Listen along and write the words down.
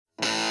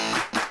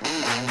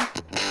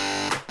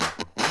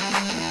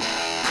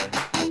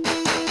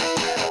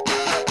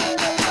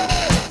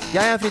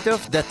Jeg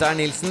Fridtjof, dette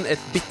Nilsen,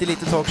 et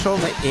bittelite talkshow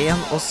med en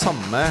og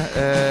samme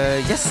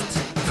gjest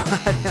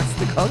hver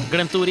eneste gang.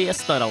 Glemte ordet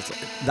gjest der, altså.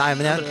 Nei,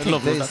 men jeg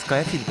tenkte,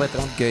 skal jeg finne på et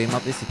eller annet gøy med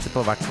at vi sitter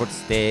på hvert vårt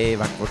sted,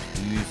 hvert vårt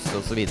hus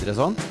og så videre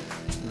sånn.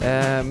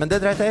 Men det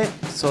dreit jeg i,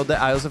 så det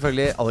jo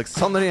selvfølgelig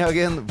Alexander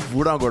Nyhagen.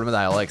 Hvordan går det med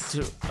deg, Alex?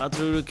 Jeg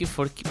tror ikke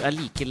folk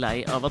like lei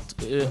av at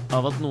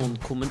noen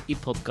i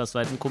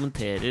podcastverden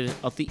kommenterer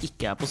at de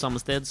ikke på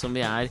samme sted som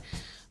vi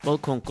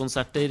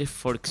balkongkonserter,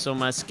 folk som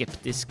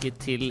skeptiske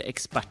til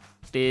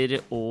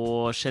eksperter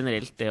og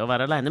generelt det å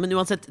være alene. Men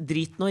uansett,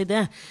 drit nå i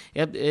det.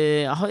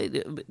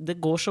 Det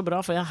går så bra,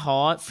 for jeg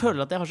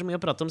føler at jeg har så mye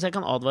å prate om, så jeg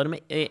kan advare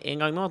med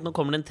en gang nå at nå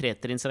kommer det en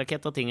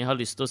tretrinnsrakett av ting jeg har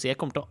lyst til å si. Jeg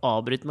kommer til å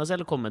avbryte meg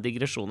selv og komme med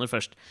digresjoner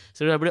først.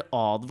 Så jeg blir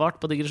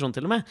advart på digresjon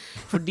til og med.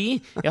 Fordi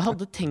jeg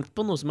hadde tenkt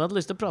på noe som jeg hadde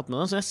lyst til å prate med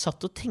deg, så jeg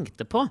satt og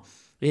tenkte på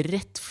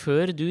rett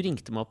før du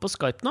ringte meg opp på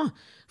Skype nå.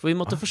 For vi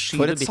måtte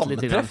forskyve bitte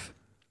litt i det.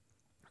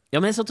 Ja,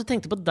 men jeg satt og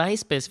tenkte på deg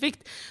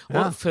spesifikt.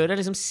 Og før jeg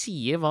liksom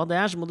sier hva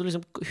det så må du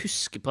liksom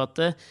huske på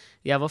at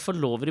jeg var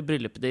forlover i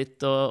bryllupet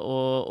ditt,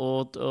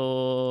 og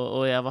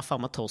jeg var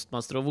faen meg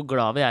toastmaster, og hvor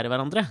glad vi i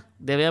hverandre.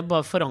 Det vil jeg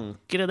bare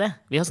forankre det.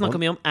 Vi har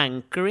snakket mye om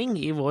anchoring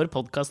i vår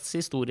podcasts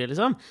historie,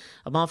 liksom.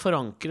 At man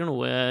forankrer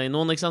noe i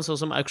noen, ikke sant? Sånn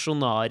som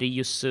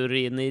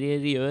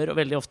auksjonariussuriner gjør, og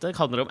veldig ofte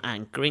handler det om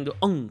anchoring. Du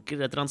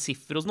ankrer et eller annet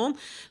siffer hos noen,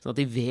 sånn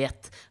at de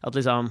vet at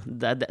liksom,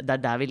 det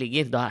der vi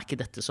ligger. Da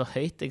ikke dette så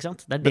høyt, ikke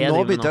sant? Det men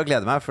nå begynte jeg å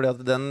glede meg, fordi at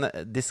den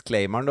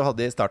disclaimeren du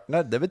hadde i starten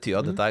der, det betyr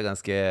at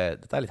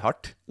dette litt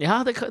hardt.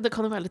 Ja, det kan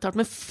jo være litt hardt,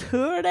 men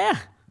før det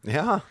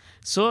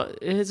så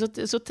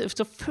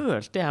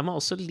følte jeg meg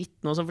også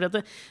litt nå sånn, fordi at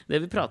det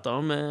vi pratet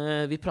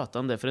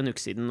om det for en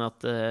uke siden,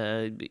 at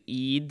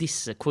i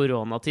disse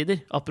koronatider,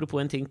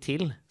 apropos en ting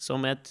til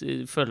som jeg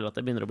føler at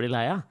jeg begynner å bli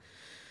lei av,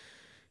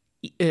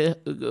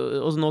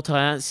 og nå tar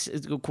jeg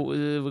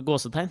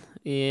gåsetegn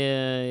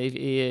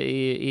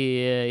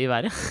i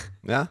været.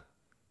 Ja.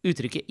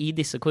 Uttrykket i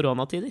disse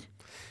koronatider.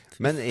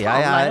 Men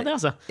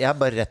jeg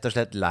bare rett og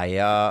slett lei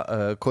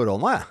av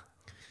korona,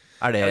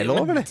 det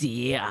lov, eller?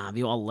 Det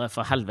vi jo alle,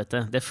 for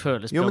helvete. Det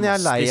føles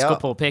dramatisk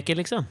å påpeke,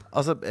 liksom.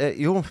 Altså,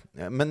 jo,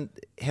 men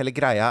hele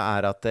greia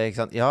at ikke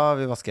sant? Ja,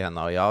 vi vasker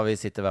hendene, og ja, vi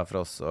sitter hver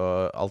for oss,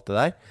 og alt det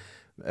der.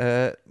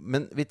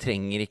 Men vi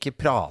trenger ikke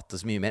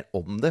prate så mye mer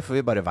om det, for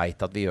vi bare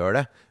vet at vi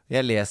gjør det.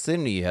 Jeg leser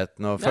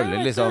nyhetene og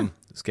følger liksom,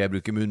 skal jeg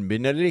bruke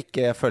munnbind eller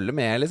ikke? Jeg følger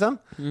med, liksom.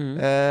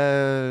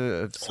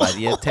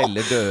 Sverige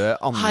teller døde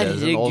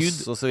annerledes enn oss,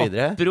 og så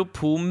videre.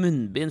 Apropos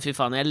munnbind, fy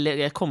faen,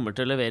 jeg kommer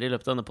til å levere i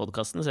løpet av denne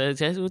podcasten, så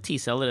jeg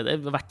teaser allerede,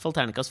 i hvert fall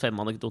terningkast 5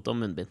 anekdote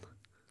om munnbind.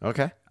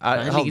 Ok.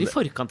 Jeg ligger i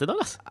forkant i dag,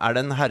 ass.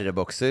 Det en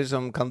herrebokser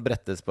som kan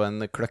brettes på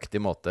en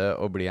kløktig måte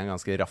og bli en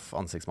ganske raff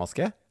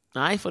ansiktsmaske?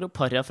 Nei, for å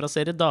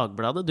parafrasere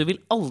Dagbladet, du vil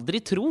aldri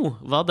tro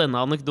hva denne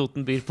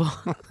anekdoten byr på.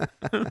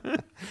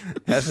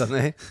 Jeg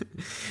skjønner.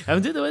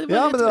 Men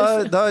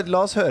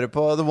la oss høre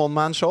på The One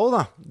Man Show,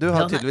 da. Du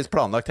har tydeligvis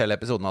planlagt hele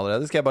episoden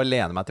allerede. Skal jeg bare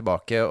lene meg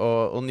tilbake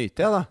og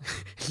nyte, da?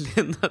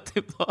 Lene deg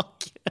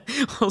tilbake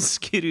og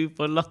skru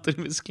på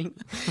lattermusklene.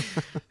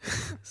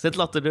 Sett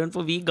latterdøren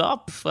på vid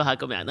gap, for her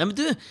kommer jeg. Nei, men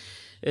du,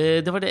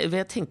 det var det,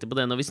 jeg tenkte på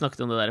det når vi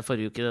snakket om det der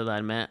forrige uke, det der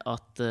med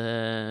at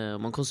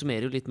man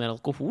konsumerer jo litt mer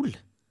alkohol.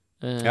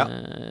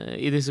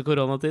 I disse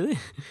koronatider.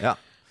 Ja.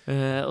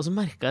 Og så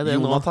merket jeg det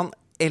Jonathan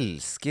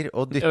elsker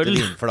å dytte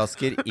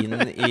vinflasker inn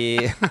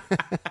i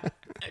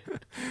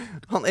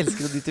Han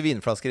elsker å dytte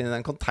vinflasker inn i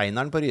den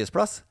containeren på Ryes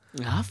plass.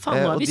 Ja,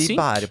 faen, og de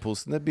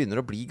bæreposene begynner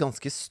å bli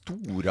ganske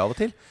store av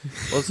og til.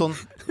 Og sånn,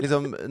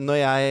 liksom,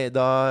 når jeg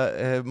da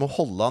må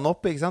holde han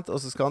opp, ikke sant? Og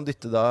så skal han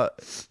dytte da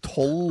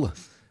 12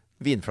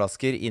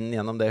 vinflasker inn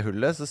gjennom det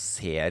hullet, så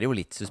ser det jo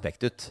litt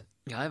suspekt ut.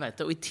 Ja, jeg vet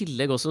det, og i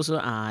tillegg også så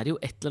det jo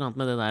et eller annet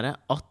med det der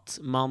at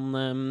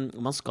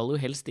man skal jo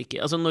helst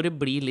ikke, altså når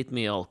det blir litt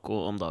mye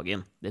alko om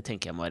dagen, det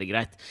tenker jeg må være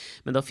greit,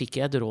 men da fikk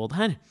jeg et råd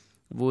her,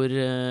 hvor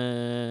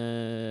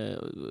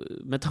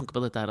med tanke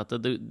på dette her at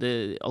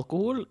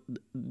alkohol,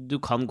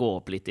 du kan gå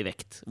opp litt i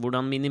vekt,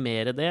 hvordan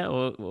minimere det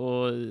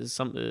og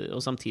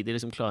samtidig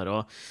liksom klare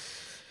å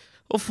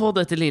få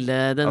denne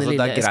lille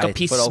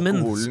eskapismen.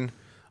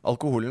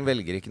 Alkoholen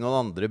velger ikke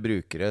noen andre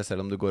brukere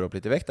selv om du går opp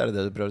litt i vekt,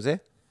 det du prøver å si?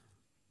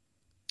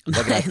 Det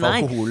greit for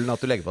alkoholen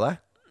at du legger på deg?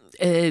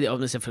 Ja,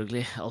 men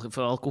selvfølgelig. For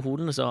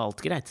alkoholen så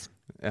alt greit.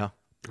 Ja.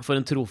 For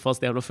en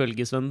trofast jævla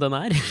følgesvenn den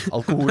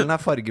Alkoholen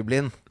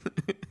fargeblind.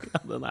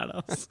 Ja, den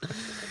det, altså.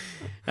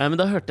 Ja, men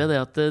da hørte jeg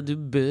det at du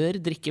bør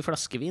drikke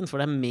flaskevin,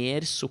 for det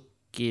mer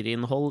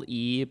sukkerinnhold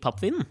i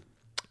pappvinen.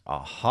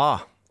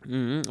 Aha.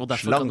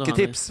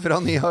 Slanketips fra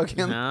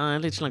Nyhagen. Ja,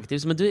 litt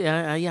slanketips. Men du,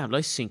 jeg jævla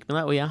i synk med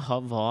deg. Og jeg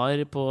var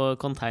på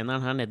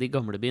containeren her nede i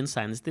gamlebyen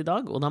senest i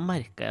dag, og da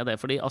merket jeg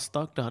det, fordi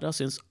Asta Clara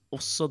synes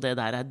også det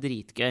der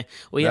dritgøy.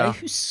 Og jeg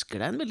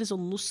husker det en veldig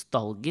sånn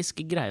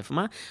nostalgisk greie for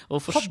meg.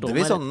 Hadde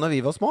vi sånne når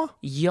vi var små?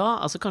 Ja,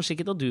 altså kanskje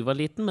ikke da du var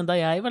liten, men da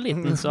jeg var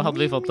liten, så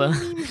hadde vi fått det.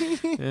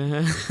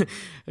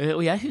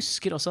 Og jeg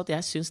husker også at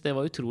jeg syntes det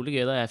var utrolig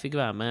gøy da jeg fikk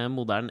være med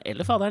moderen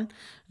eller faderen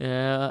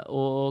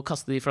og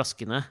kaste de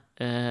flaskene.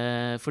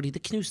 Fordi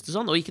det knuste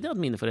sånn. Og ikke det at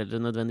mine foreldre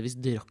nødvendigvis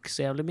drakk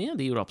så jævlig mye,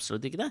 de gjorde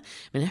absolutt ikke det.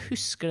 Men jeg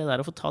husker det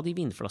der å få ta de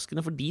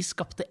vinflaskene, for de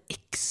skapte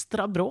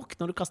ekstra bråk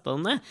når du kastet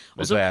dem ned.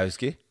 Vet du hva jeg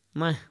husker?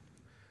 Nei.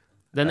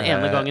 Den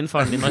ene gangen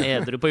faren din var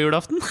edru på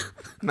julaften?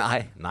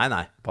 Nei.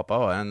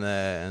 Pappa var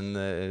en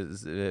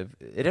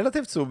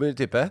relativt sober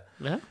type.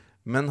 Ja.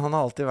 Men han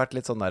har alltid vært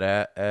litt sånn derre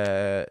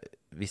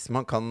hvis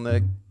man kan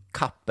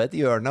kappe et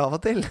hjørne av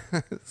og til,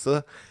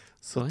 så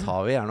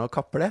tar vi gjerne og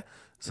kapper det.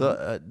 Så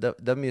det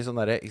er mye sånn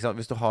der, ikke sant?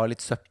 Hvis du har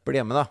litt søppel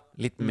hjemme da,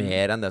 litt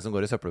mer enn det som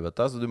går i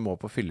søppelbøtta, så du må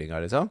på fyllinga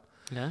liksom,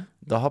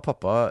 da har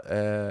pappa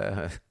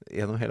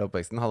gjennom hele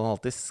oppveksten hadde han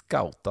alltid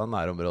scouta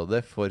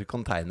nærområdet for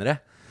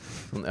konteinere.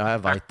 Sånn, ja,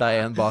 jeg vet det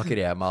er en bak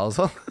Rema og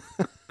sånn.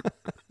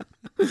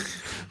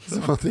 Så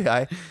måtte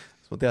jeg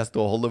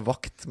stå og holde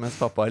vakt mens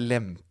pappa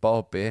lempa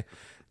oppi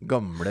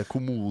gamle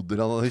kommoder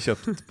han hadde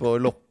kjøpt på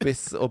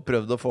loppis og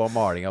prøvd å få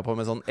malinga på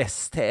med sånn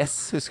STS,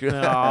 husker du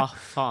det? Ja,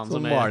 faen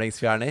sånn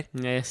malingsfjerner.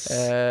 Yes.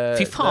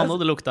 Fy faen,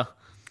 det lukta.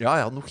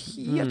 Ja, noe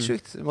helt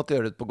sjukt. Vi måtte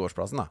gjøre det på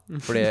gårdsplassen da,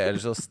 fordi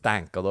ellers så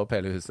stanka det opp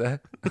hele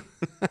huset.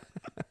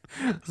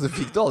 Så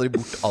fikk du aldri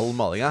bort all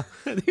malinga.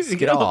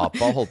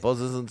 Skrapa og holdt på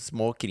sånne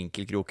små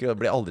krinkelkroker. Det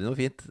ble aldri noe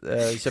fint.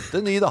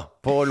 Kjøpte ny da,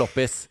 på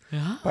loppis.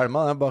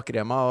 Pælma den bak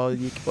Rema og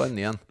gikk på en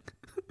ny en.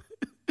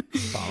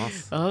 Ja,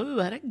 det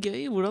der er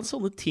gøy. Hvordan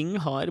sånne ting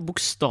har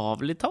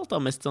bokstavelig talt da,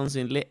 mest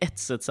sannsynlig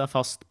etset seg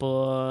fast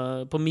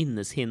på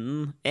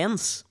minneshinnen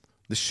ens.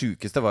 Det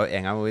sjukeste var jo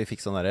en gang hvor vi fikk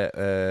sånn derre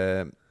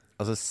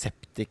altså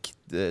septik.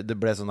 Det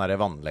ble sånn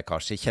derre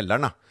vannlekkasje i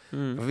kjelleren da.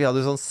 For vi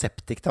hadde jo sånn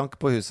septiktank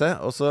på huset,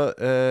 og så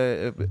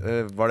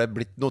var det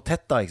blitt noe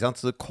tett da, ikke sant?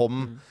 Så det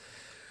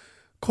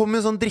kom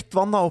jo sånn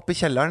drittvann da opp i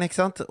kjelleren, ikke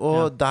sant?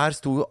 Og der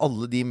sto jo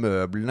alle de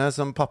møblene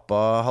som pappa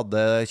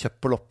hadde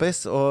kjøpt på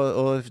loppis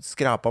og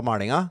skrapa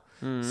malinga.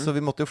 Så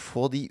vi måtte jo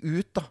få de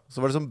ut da. Så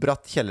var det sånn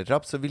bratt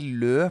kjellertrapp, så vi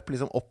løp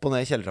liksom opp og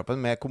ned i kjellertrappen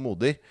med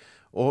kommoder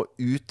og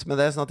ut med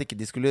det, sånn at ikke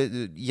de skulle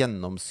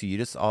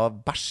gjennomsyres av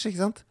bæsj,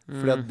 ikke sant?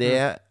 Fordi at det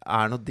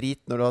er noe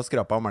drit når du har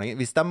skrapa av malingen.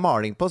 Hvis det er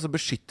maling på, så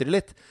beskytter det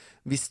litt.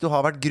 Hvis du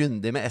har vært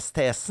grundig med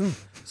STS-en,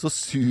 så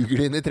suger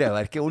det inn i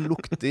treverket og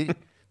lukter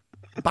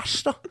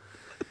bæsj da.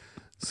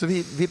 Så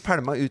vi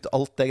pælma ut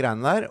alt det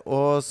greiene der,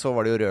 og så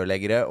var det jo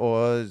rørleggere,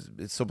 og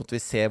så måtte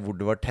vi se hvor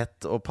det var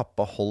tett, og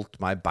pappa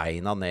holdt meg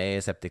beina ned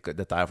i septik.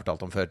 Dette har jeg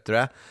fortalt om før,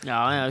 tror jeg.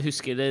 Ja, jeg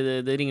husker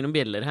det ringer noen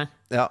bjeller her.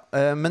 Ja,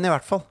 men i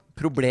hvert fall,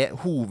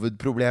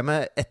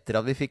 hovedproblemet etter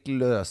at vi fikk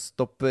løst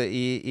opp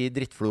i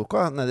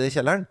drittfloka nede i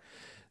kjelleren,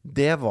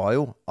 det var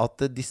jo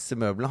at disse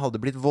møblene hadde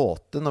blitt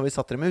våte når vi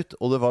satte dem ut,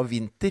 og det var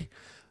vinter.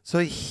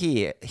 Så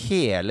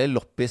hele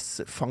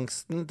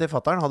loppisfangsten til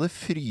fatteren hadde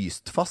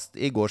fryst fast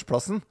i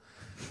gårdsplassen.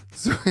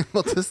 Så vi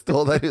måtte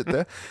stå der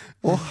ute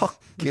og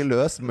hakke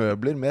løs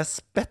møbler med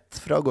spett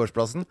fra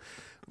gårdsplassen.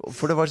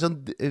 For det var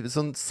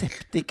sånn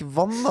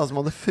septikvann da,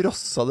 som hadde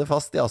frosset det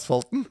fast i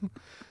asfalten.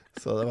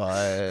 Så det var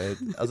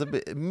altså,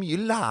 mye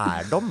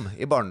lærdom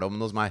i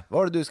barndommen hos meg. Hva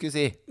var det du skulle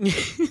si?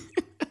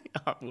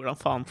 Ja, hvordan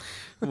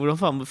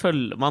faen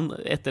følger man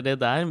etter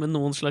det der med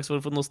noen slags form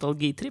for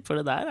nostalgitripp? For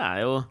det der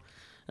er jo,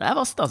 det er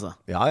vast altså.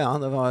 Ja,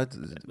 det var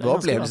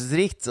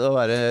opplevelsesrikt å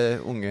være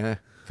unge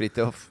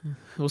Fridtjof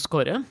hos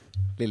Kåre.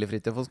 Lille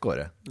Fridtjof hos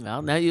Kåre. Ja,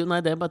 nei,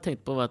 det jeg bare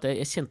tenkte på var at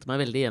jeg kjente meg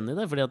veldig igjen i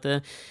det. Fordi at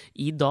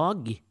i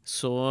dag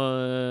så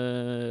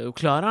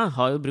Clara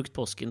har jo brukt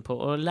påsken på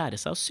å lære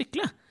seg å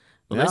sykle.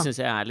 Og det synes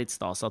jeg er litt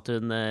stas at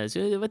hun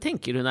jeg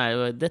tenker hun er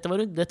jo dette var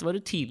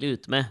hun tidlig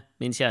ute med,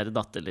 min kjære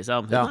datter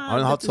liksom. Har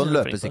hun hatt sånn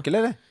løpesykkel,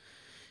 eller?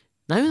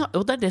 Nei,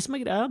 og det er det som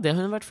er greia. Det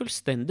har hun vært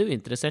fullstendig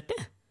uinteressert i.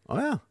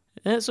 Ja.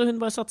 Så hun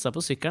bare satte seg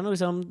på sykkelen og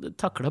liksom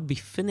taklet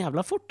biffen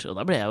jævla fort. Og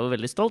da ble jeg jo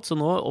veldig stolt. Så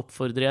nå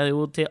oppfordrer jeg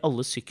jo til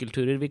alle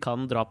sykkelturer vi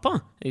kan dra på.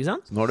 Ikke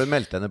sant? Så nå har du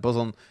meldt henne på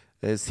sånn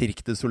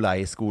Cirque du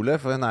Soleil-skole,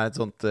 for hun er et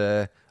sånt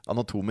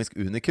anatomisk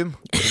unikum.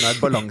 Hun er et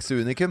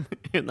balanseunikum.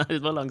 Hun er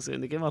et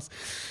balanseunikum, altså.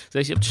 Så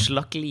jeg har kjøpt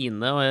slakk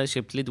line, og jeg har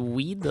kjøpt litt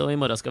weed, og i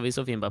morgen skal vi i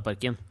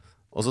Sofienbergparken.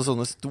 Og så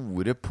sånne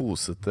store,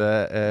 posete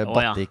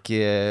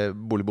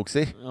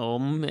batik-boligbukser.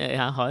 Om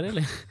jeg har,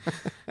 eller?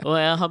 Og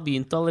jeg har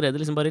begynt allerede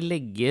liksom bare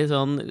legge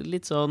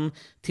litt sånn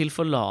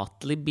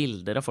tilforlatelige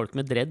bilder av folk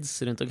med dreads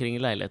rundt omkring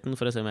i leiligheten,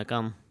 for å se om jeg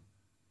kan...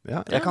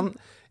 Ja, jeg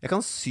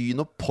kan sy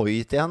noe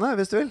poi til henne,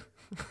 hvis du vil.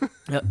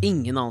 Jeg har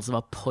ingen anelse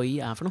hva poi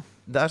er for noe.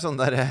 Det er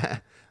sånn der...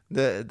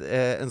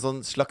 en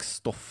sånn slags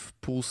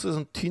stoffpose,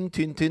 sånn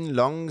tynn,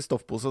 lang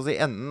stoffpose, og så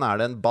i enden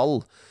er det en ball.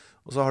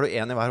 Og så har du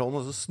en i hver hånd,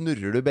 og så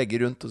snurrer du begge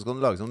rundt, og så kan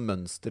du lage sånn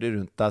mønstre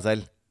rundt deg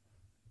selv.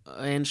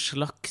 En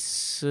slags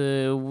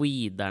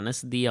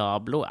weedernes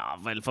Diablo. Ja,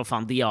 vel for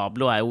faen,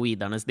 Diablo er jo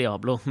weedernes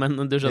Diablo. Men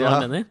du skjønner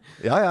hva jeg mener?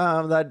 Ja,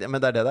 men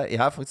det er det der.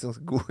 Jeg er faktisk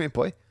ganske god i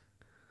poi.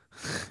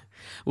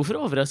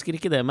 Hvorfor overrasker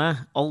ikke det meg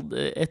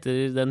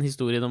etter den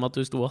historien om at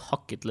du sto og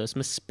hakket løs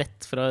med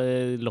spett fra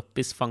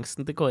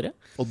loppisfangsten til Kåre?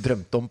 Og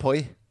drømte om poi.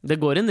 Det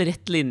går en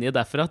rett linje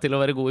derfra til å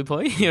være god i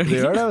poi, gjør det Det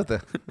ikke? gjør det, vet du.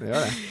 Det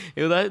gjør det.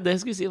 Jo, det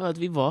jeg skulle si var at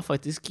vi var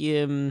faktisk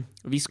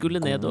vi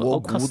skulle ned God og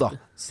god, kaste. da.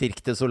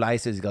 Cirque du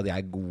Soleil synes ikke at jeg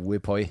er god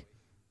i poi.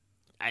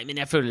 Nei, men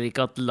jeg føler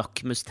ikke at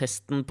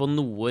lakmustesten på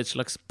noe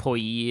slags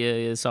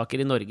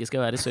poi-saker i Norge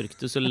skal være Cirque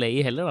du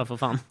Soleil heller, da, for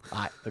faen.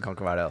 Nei, det kan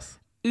ikke være det, altså.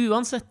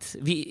 Uansett,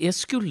 jeg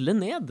skulle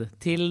ned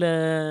til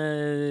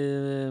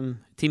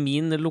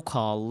min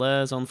lokale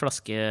sånn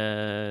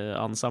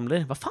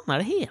flaskeansambler. Hva faen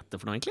er det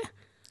heter for noe, egentlig?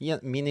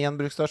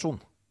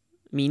 Mini-gjenbruksstasjon.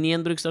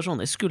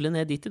 Mini-gjenbruksstasjon. Jeg skulle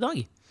ned dit i dag.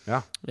 Ja.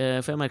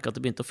 For jeg merket at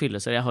det begynte å fylle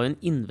seg. Jeg har jo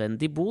en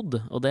innvendig bod,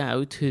 og det er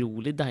jo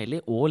utrolig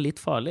deilig og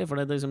litt farlig, for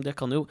jeg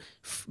kan jo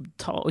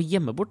ta og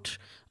gjemme bort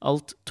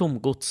alt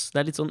tomgods. Det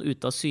er litt sånn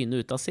ut av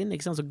syne, ut av sinn,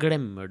 ikke sant? Så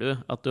glemmer du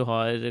at du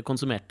har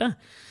konsumert det.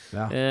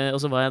 Ja.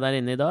 Og så var jeg der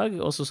inne i dag,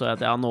 og så jeg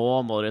at ja, nå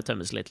må det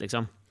tømmes litt,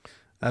 liksom.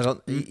 Det er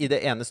sånn, I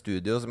det ene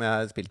studio som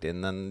jeg spilte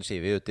inn en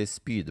skive ute i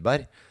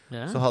Spydeberg,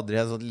 så hadde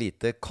de et sånt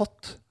lite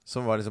kott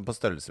som var liksom på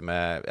størrelse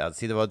med,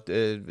 si det var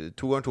 2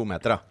 ganger 2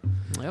 meter, da.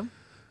 Ja.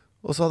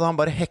 Og så hadde han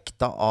bare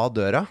hekta av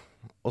døra,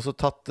 og så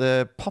tatt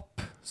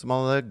papp som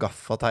han hadde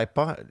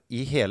gaffateipa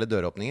i hele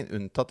døråpningen,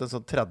 unntatt en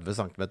sånn 30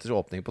 cm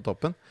åpning på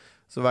toppen.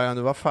 Så hver gang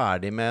du var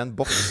ferdig med en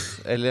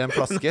boks eller en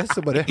flaske,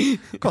 så bare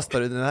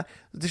kastet du den der.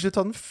 Til slutt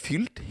hadde han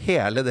fylt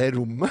hele det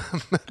rommet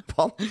med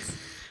pant.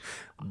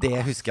 Det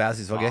husker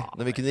jeg synes var gøy.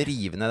 Når vi kunne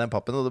rive ned den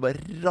pappen, og det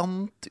bare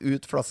rant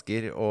ut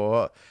flasker,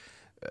 og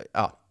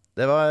ja,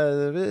 det var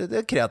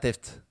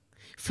kreativt.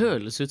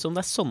 Føles ut som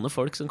det er sånne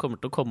folk som kommer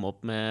til å komme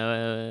opp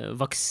med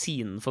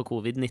vaksinen for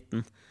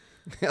covid-19.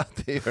 Ja,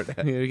 det gjør det.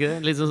 Gjør ikke det?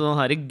 Litt sånn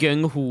her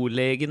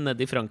Gung-Ho-legen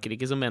nede i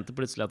Frankrike som mente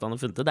plutselig at han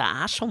har funnet det. Det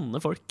er sånne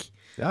folk.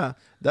 Ja,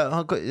 det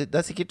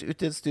er sikkert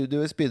ute i et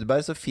studio i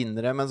Spydeberg så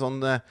finner de en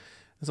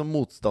sånn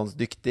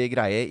motstandsdyktig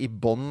greie i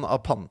bånd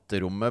av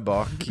panterommet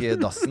bak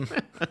dassen.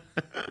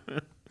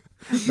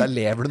 Der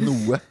lever det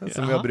noe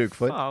som vi har bruk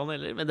for. Faen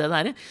heller. Men det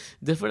er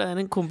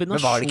en kombinasjon.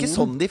 Men var det ikke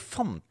sånn de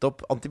fant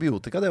opp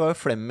antibiotika? Det var jo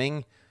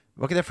Flemming.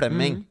 Var ikke det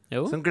Flemming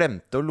som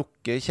glemte å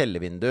lukke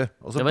kjellervinduet,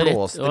 og så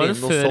blåste det inn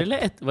noe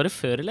sopp? Var det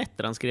før eller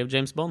etter han skrev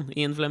James Bond?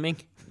 Ian Fleming?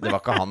 Det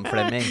var ikke han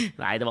Flemming.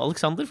 Nei, det var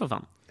Alexander, for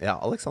faen. Ja,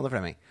 Alexander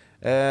Flemming.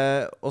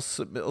 Og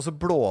så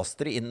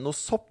blåste det inn noe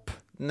sopp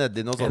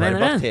nedi noen sånne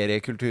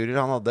bakteriekulturer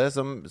han hadde,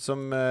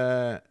 som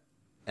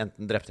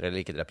enten drepte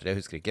eller ikke drepte,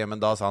 jeg husker ikke.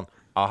 Men da sa han,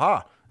 aha,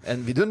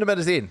 en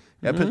vidundermedisin.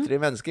 Jeg putter i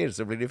mennesker,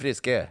 så blir de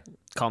friske.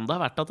 Kan det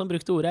ha vært at han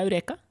brukte ordet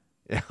eureka?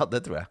 Ja, det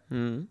tror jeg.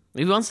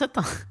 Uansett,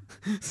 da.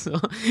 Så,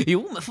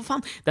 jo, men for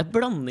faen, det er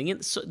blandingen,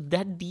 det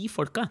er de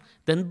folka.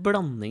 Den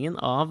blandingen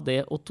av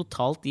det å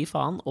totalt gi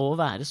faen og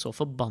være så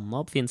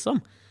forbanna oppfinnsom,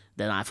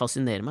 den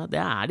fascinerer meg.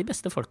 Det er de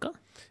beste folka.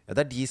 Ja,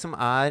 det er de som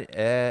er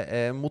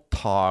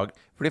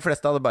for de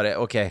fleste hadde bare,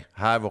 ok,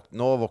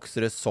 nå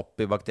vokser det sopp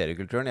i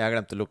bakteriekulturen, jeg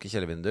glemte å lukke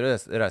kjellervinduer,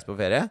 reise på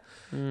ferie,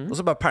 og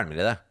så bare pælmer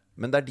de det.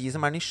 Men det er de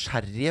som er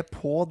nysgjerrige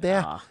på det,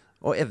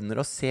 og evner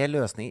å se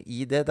løsninger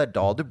i det. Det er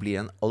da du blir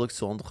en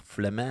Alexandre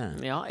Fleming.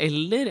 Ja,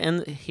 eller en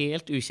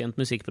helt ukjent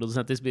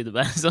musikkprodusent i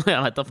Spydeberg, så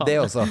jeg vet da faen. Det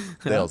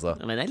også.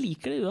 Men jeg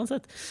liker det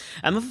uansett.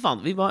 Nei, men for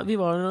faen,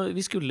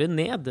 vi skulle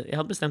ned. Jeg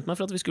hadde bestemt meg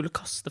for at vi skulle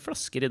kaste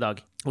flasker i dag.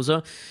 Og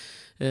så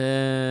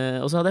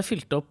hadde jeg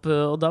fylt opp,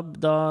 og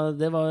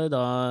det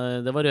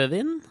var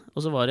rødvin,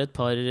 og så var det et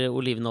par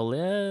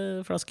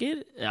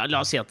olivenoljeflasker. Ja,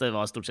 la oss si at det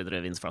var stort sett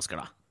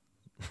rødvinsflasker da.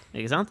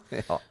 Ikke sant?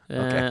 Ja,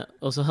 okay.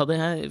 Og så hadde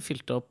jeg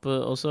fylt opp,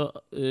 og så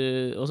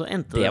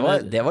endte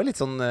det var litt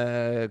sånn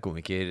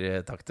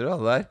komikertakter da,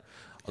 det der.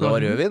 Og det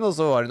var rødvin, og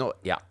så var det noe.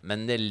 Ja,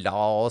 men la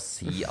oss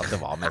si at det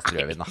var mest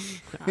rødvin da.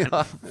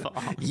 Ja.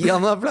 Gi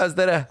han en applaus,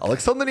 dere.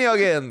 Alexander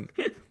Nyhagen.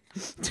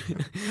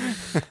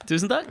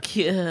 Tusen takk.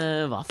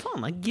 Hva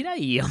faen er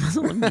greia med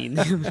sånne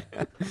minier?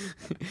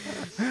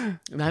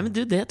 Nei, men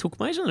du, det tok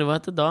meg, skjønner du,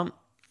 var at da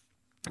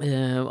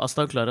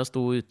Asta og Clara sto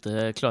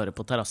ute klare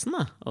på terrassen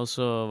da. Og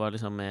så var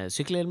liksom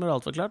sykkelhjelmer og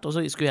alt var klart. Og så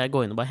skulle jeg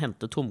gå inn og bare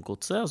hente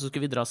tomgodset, og så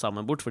skulle vi dra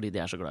sammen bort fordi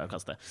de er så glad i å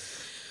kaste.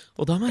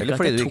 Eller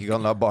fordi du ikke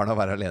kan la barna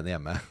være alene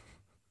hjemme.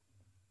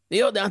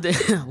 Jo,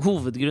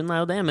 hovedgrunnen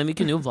er jo det. Men vi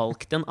kunne jo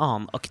valgt en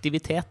annen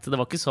aktivitet. Det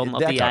var ikke sånn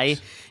at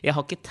jeg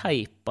har ikke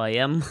teipa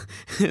igjen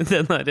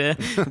den der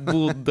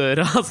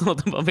boddøra sånn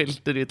at det bare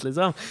velter ut,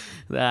 liksom.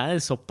 Det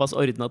er såpass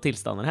ordnet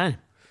tilstander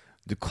her.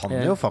 Du kan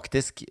jo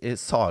faktisk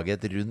sage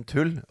et rundt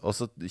hull, og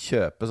så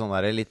kjøpe sånn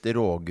der litt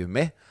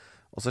rågummi,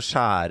 og så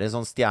skjære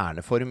sånn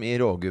stjerneform i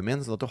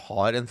rågummien, sånn at du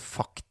har en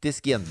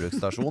faktisk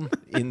gjenbruksstasjon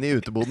inn i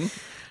uteboden.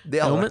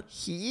 Det hadde vært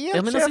helt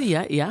men altså,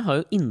 jeg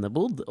har jo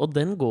innebodd, og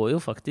den går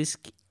jo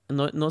faktisk,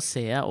 nå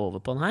ser jeg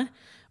over på den her,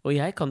 og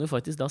jeg kan jo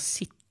faktisk da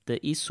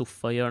sitte i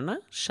sofahjørnet,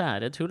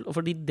 skjære et hull, og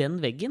fordi den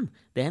veggen,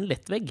 det er en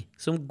lettvegg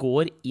som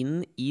går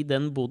inn i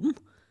den boden.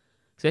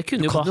 Så jeg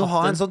kunne jo bare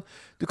hatt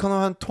du kan jo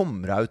ha en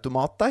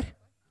tomreautomat der.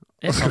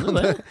 Jeg kan jo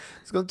det.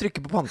 Så kan du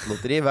trykke på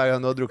pantelotteri hver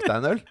gang du har drukket deg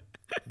en øl.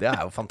 Det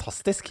er jo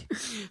fantastisk.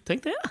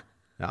 Tenk det, ja.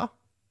 Ja.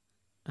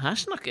 Her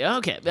snakker jeg,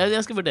 ok,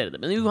 jeg skal vurdere det.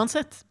 Men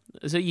uansett,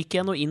 så gikk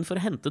jeg nå inn for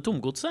å hente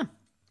tomgodset.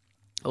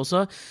 Og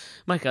så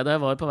merket jeg da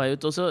jeg var på vei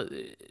ut, og så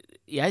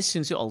jeg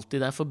synes jo alltid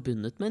det er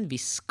forbundet med en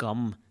viss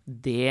skam,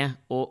 det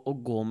å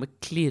gå med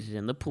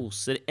klirrende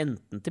poser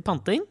enten til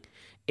panting,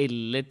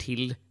 eller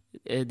til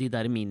de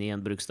der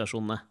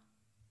mini-gjenbruksstasjonene.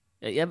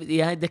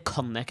 Det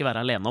kan jeg ikke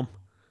være alene om.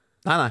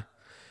 Nei.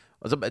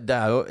 Altså, det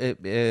er jo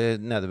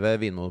nede ved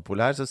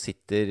Vinmonopolet her så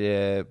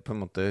sitter på en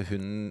måte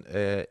hun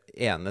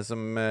ene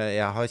som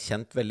jeg har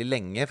kjent veldig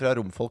lenge fra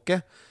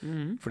romfolket.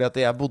 Fordi at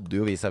jeg bodde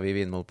jo vis-à-vis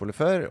Vinmonopolet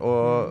før,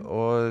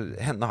 og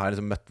henne har jeg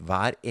liksom møtt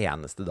hver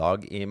eneste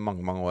dag i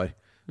mange, mange år.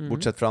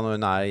 Bortsett fra når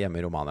hun er hjemme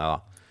i Romania da.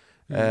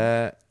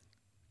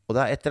 Og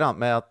det er et eller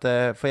annet med at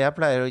for jeg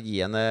pleier å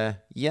gi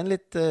en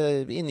litt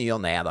i ny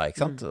og ned da,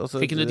 ikke sant? Også,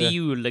 Fikk du de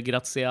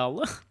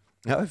julegratiale?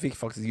 Ja, jeg fikk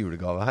faktisk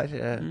julegave her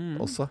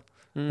også.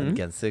 En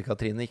genser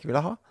Katrine ikke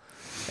ville ha.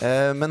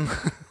 Men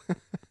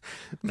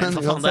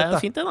for faen, det er jo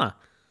fint det da.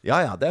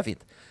 Ja, det er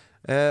fint.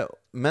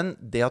 Men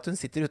det at hun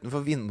sitter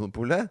utenfor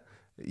Vinmonopolet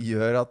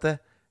gjør at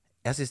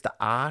jeg synes det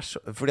er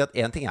så... Fordi at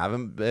en ting er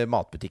ved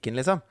matbutikken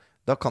liksom.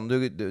 Da kan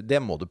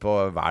det må du på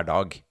hver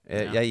dag.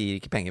 Jeg gir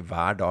ikke penger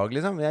hver dag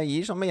liksom. Jeg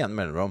gir sånn med jevne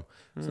mellomrom.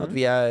 Sånn at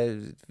vi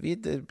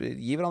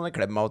gir hverandre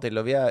klem av og til.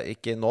 Og vi er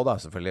ikke nå da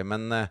selvfølgelig,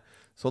 men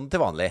sånn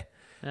til vanlig.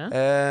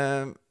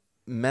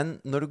 Men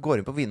når du går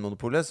inn på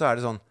Vinmonopolet så er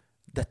det sånn,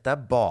 dette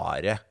er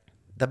bare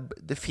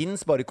det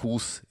finnes bare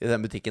kos i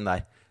den butikken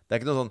der. Det er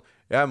ikke noe sånn,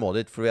 jeg må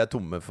dit for vi er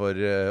tomme for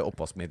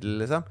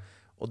oppvaskmiddel liksom.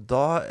 Og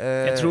da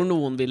jeg tror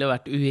noen ville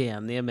vært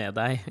uenige med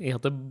deg i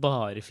at det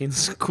bare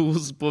finnes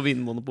kos på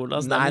Vinmonopolet.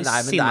 Altså, det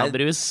er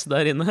sinnabrus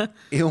der inne.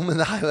 Jo, men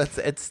det er jo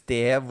et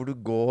sted hvor du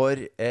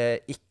går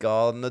ikke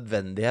av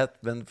nødvendighet,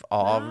 men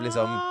av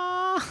liksom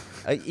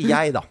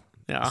jeg da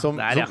som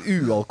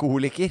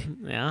ualkoholiker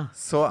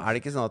så er det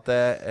ikke sånn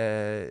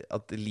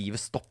at livet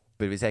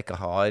stopper hvis jeg ikke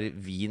har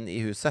vin i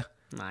huset.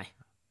 Nei.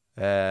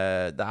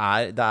 Det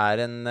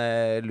er en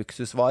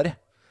luksusvare.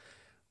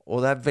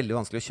 Og det er veldig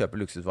vanskelig å kjøpe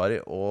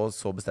luksusvarer og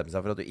så bestemme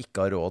seg for at du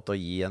ikke har råd til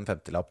å gi en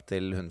 50-lapp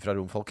til hun fra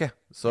romfolket.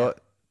 Så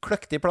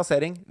kløktig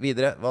plassering.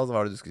 Videre, hva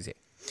var det du skulle si?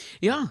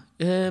 Ja,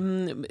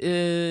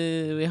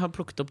 vi har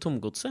plukket opp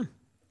tomgodset.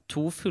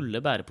 2 fulle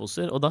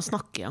bæreposer. Og da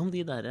snakker jeg om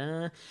de der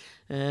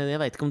jeg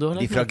vet ikke om du har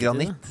lagt de fra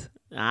granitt?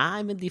 Nei,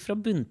 men de fra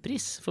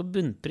Bunnpris. For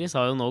Bunnpris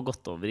har jo nå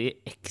gått over i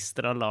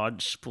extra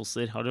large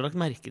poser. Har du lagt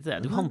merke til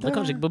det? Du handler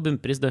kanskje ikke på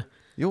Bunnpris, du?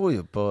 Jo,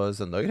 på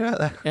søndager er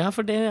det. Ja,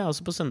 for det er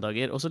også på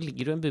søndager. Og så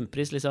ligger du en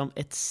Bunnpris liksom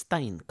et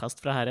steinkast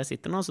fra her jeg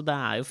sitter nå, så det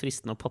er jo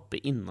fristende å poppe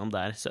innom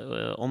der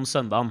om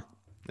søndagen.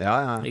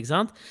 Ja. Ikke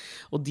sant?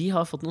 Og de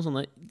har fått noen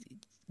sånne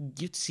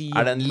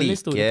er den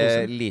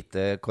like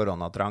lite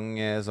koronatrang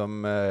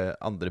som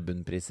andre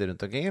bunnpriser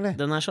rundt omkring, eller?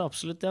 Den er så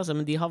absolutt, altså,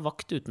 men de har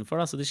vakt utenfor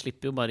da, så de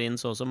slipper jo bare inn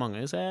så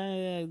mange. Så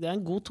det er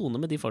en god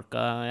tone med de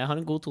folka. Jeg har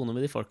en god tone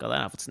med de folka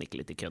der. Jeg har fått snikke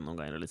litt i køen noen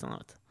ganger og litt sånn,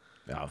 vet du.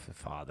 Ja, for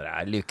fader, det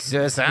er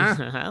luksus, hæ?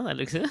 Ja, det er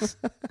luksus.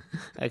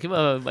 Jeg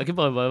er ikke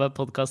bare være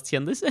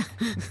podcastkjendis,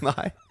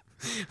 Nei.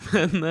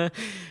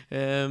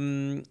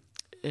 Men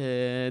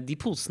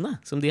de posene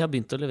som de har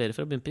begynt å levere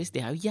fra Bunnpris,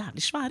 de er jo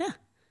jævlig svære.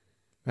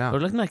 Ja. Har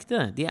du lagt merke til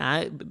det? De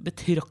er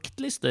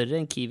betraktelig større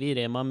enn Kiwi,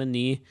 Rema,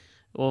 Meny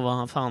og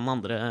hva faen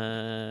andre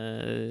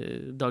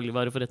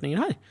dagligvareforretninger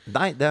har.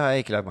 Nei, det har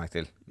jeg ikke lagt merke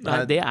til. Nei,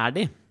 det er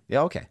de.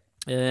 Ja, ok.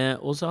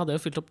 Og så hadde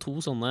jeg jo fylt opp 2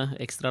 sånne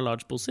extra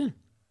large poser.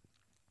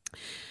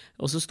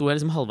 Og så sto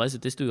jeg liksom halvveis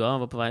ute i stua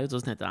og var på vei ut, og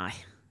så tenkte jeg, nei,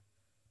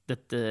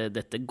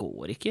 dette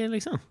går ikke,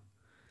 liksom.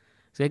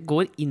 Så jeg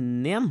går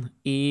inn igjen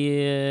i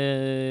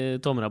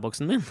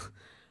tomraboksen min,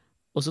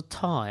 og så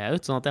tar jeg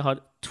ut sånn at jeg har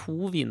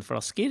 2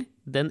 vinflasker,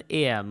 den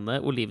ene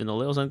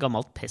olivenolje og så en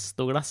gammelt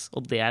pestoglass,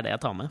 og det er det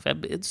jeg tar med. For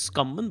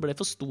skammen ble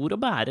for stor å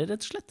bære,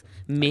 rett og slett.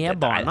 Med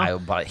barna. Det er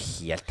jo bare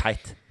helt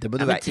teit. Det må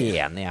du være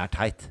enig er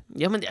teit.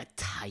 Ja, men det er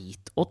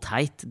teit og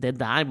teit. Det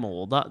der må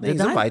da... Det er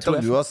ingen som vet om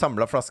du har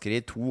samlet flasker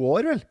i 2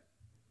 år, vel?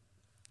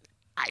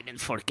 Nei,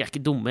 men folk er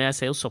ikke dumme. Jeg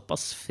ser jo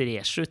såpass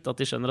fresh ut at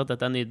de skjønner at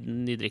dette er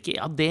nydrikke.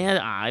 Ja, det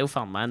er jo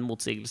faen meg en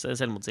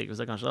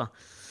selvmotsigelse kanskje da.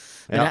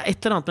 Men det er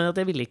et eller annet med at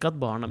jeg ville ikke at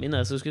barna mine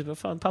så skulle spørre,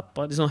 faen,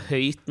 pappa, litt sånn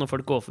høyt når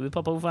folk går forbi.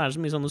 Pappa, hvorfor er det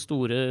så mye sånne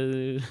store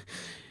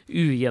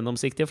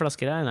ugjennomsiktige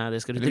flasker her? Nei, det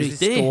skal du drite i.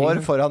 Hvis vi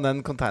står foran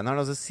den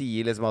containeren og så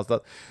sier liksom at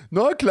nå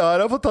har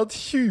Clara fått tatt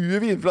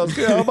 20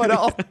 vinflasker, jeg har bare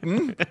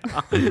 18.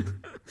 Ja,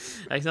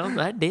 ikke sant?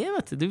 Det er det,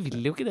 vet du. Du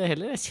vil jo ikke det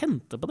heller. Jeg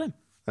kjente på det.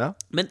 Ja.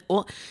 Men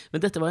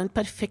dette var en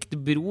perfekt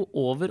bro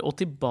over og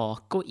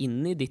tilbake og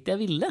inn i dit jeg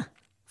ville.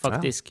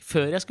 Faktisk,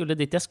 før jeg skulle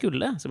dit jeg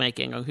skulle, som jeg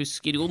ikke engang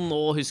husker. Jo, nå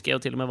husker jeg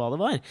jo til og med hva det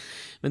var.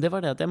 Men det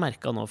var det at jeg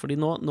merket nå, fordi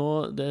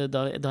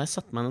da jeg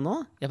satt meg ned nå,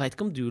 jeg vet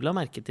ikke om du la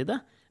merke til det,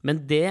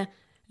 men det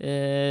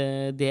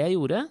jeg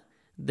gjorde,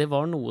 det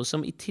var noe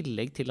som i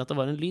tillegg til at det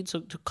var en lyd,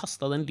 så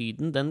kastet den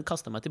lyden, den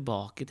kastet meg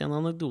tilbake til en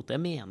anekdote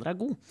jeg mener er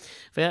god.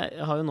 For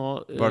jeg har jo nå...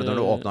 Var det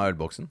når du åpnet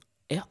ølboksen?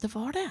 Ja, det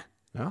var det.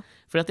 Ja.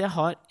 Fordi at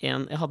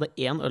jeg hadde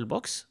en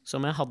ølboks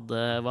som var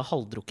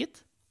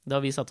halvdrukket, da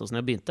vi satte oss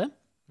ned og begynte.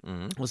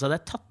 Og så hadde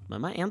jeg tatt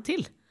med meg en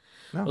til.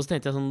 Og så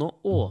tenkte jeg sånn, nå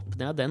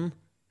åpner jeg den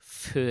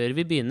før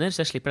vi begynner,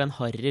 så jeg slipper den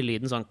harry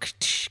lyden sånn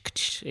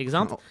ikke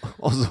sant?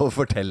 Og så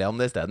forteller jeg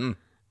om det i stedet.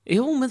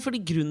 Jo, men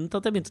fordi grunnen til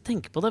at jeg begynte å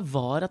tenke på det,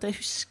 var at jeg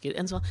husker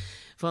en sånn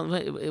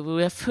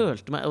hvor jeg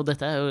følte meg, og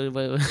dette er jo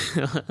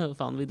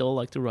faen, we'd all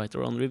like to write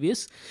our own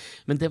reviews,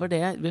 men det var det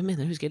jeg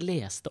mener, jeg husker jeg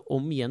leste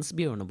om Jens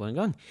Bjørneboe en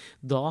gang.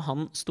 Da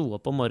han sto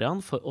opp om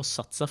morgenen og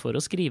satt seg for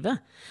å skrive,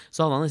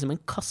 så hadde han liksom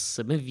en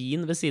kasse med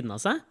vin ved siden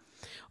av seg,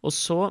 og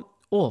så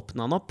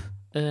åpnet han opp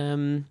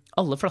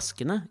alle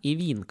flaskene i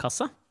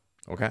vinkassa.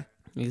 Ok.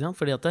 Ikke sant?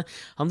 Fordi at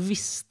han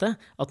visste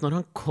at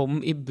når han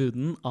kom i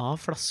bunnen av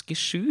flaske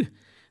 7,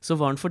 så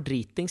var han for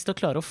dritings til å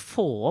klare å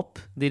få opp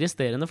de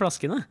resterende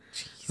flaskene.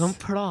 Så han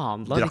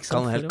planla Drakk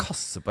han en hel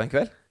kasse på en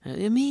kveld?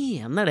 Jeg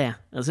mener det.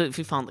 Altså,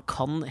 fy faen, det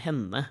kan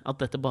hende at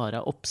dette bare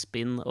er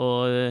oppspinn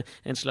og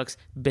en slags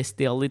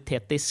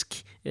bestialitetisk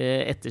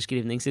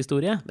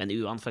etterskrivningshistorie. Men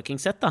uanfucking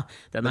sett, da.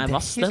 Den er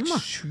vass, den, da. Det er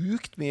helt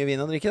sjukt mye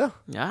vin å drikke,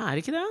 da. Ja, er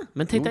det ikke det?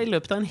 Men tenk deg i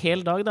løpet av en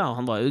hel dag, da. Og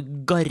han var jo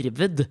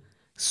garved.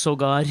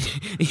 Sågar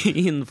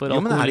innenfor alkoholisme.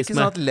 Jo, men er det ikke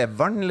sånn at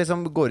leveren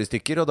liksom går i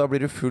stykker, og da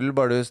blir du full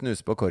bare du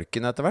snuser på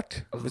korken etter hvert?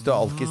 Hvis du har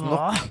alkis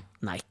nok?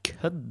 Nei,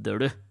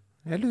 kødder du?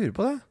 Jeg lurer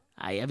på det.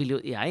 Nei,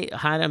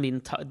 her er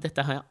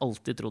dette har jeg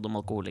alltid trodd om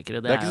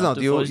alkoholikere. Det er ikke sånn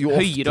at jo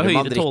oftere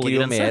man drikker,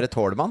 jo mer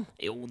tåler man?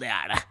 Jo, det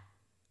er det.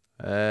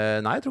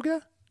 Nei, jeg tror ikke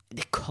det.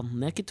 Det kan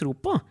jeg ikke tro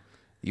på.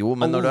 Jo,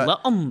 men alle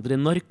andre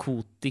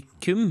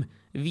narkotikum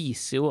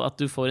viser jo at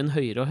du får en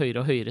høyere og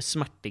høyere og høyere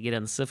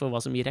smertegrense for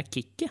hva som gir deg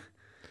kicket.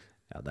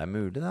 Ja, det er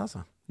mulig det,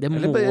 altså. Det må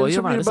jo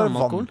være det samme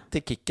alkohol. Vant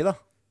til kicket, da.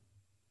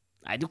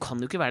 Nei, du kan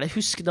jo ikke være det.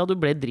 Husk da du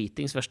ble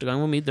dritings første gang.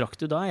 Hvor mye drakk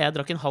du da? Jeg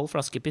drakk en halv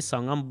flaske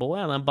Pisang Ambo,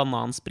 den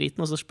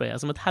bananspriten, og så spør jeg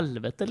som et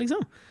helvete,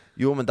 liksom.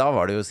 Jo, men da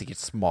var det jo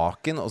sikkert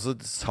smaken, og så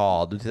sa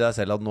du til deg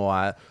selv at nå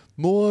er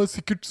jeg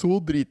sikkert så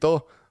drita.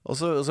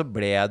 Og så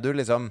ble du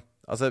liksom...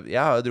 Altså, jeg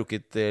har jo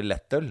drukket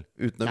lettøl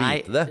uten å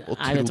vite det, og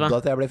trodde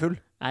at jeg ble full.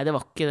 Nei, det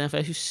var ikke det, for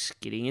jeg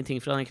husker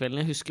ingenting fra den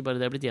kvelden. Jeg husker bare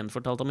det jeg blitt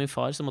gjenfortalt av min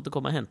far, som måtte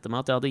komme og hente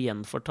meg, at jeg hadde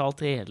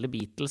gjenfortalt hele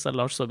Beatles av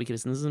Lars Saabye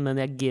Christensen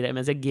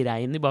mens jeg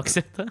grein i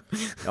baksetet.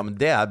 Ja, men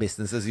det er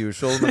business as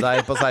usual med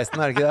deg på 16,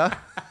 er det ikke det?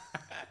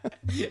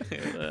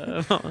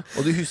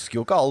 Og du husker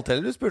jo ikke alt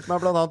heller. Du spurte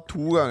meg blant annet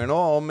 2 ganger nå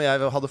om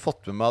jeg hadde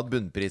fått med meg at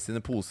bunnpris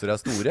sine poser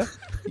er store.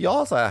 Ja,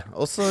 sa jeg.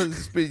 Og så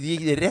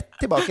gikk jeg rett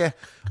tilbake.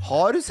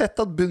 Har du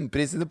sett at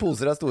bunnpris sine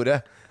poser er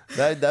store?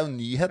 Det er jo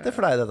nyheter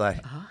for deg, dette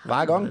her.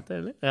 Hver gang.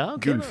 Ja,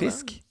 okay,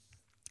 Gullfisk.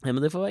 Ja, men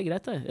det får være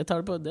greit, det. Jeg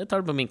tar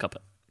det på min kappe.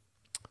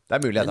 Det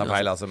er mulig jeg tar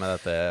feil, altså, med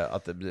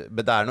dette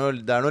men det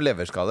er noe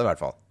leverskade i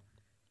hvert fall.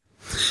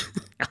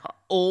 Ja,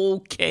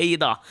 ok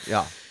da.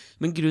 Ja.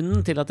 Men grunnen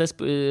til at jeg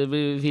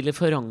ville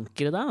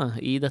forankre deg da,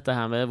 i dette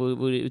her med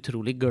hvor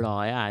utrolig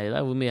glad jeg er i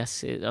deg, hvor mye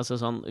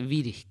jeg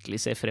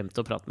virkelig ser frem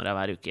til å prate med deg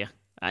hver uke,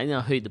 er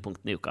en av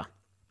høydepunktene i uka.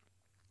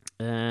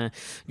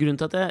 Grunnen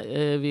til at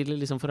jeg ville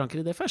liksom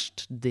forankre det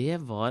først, det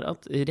var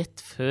at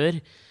rett før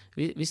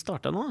vi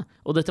startet nå,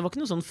 og dette var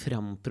ikke noe sånn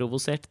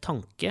framprovosert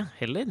tanke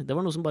heller, det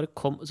var noe som bare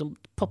som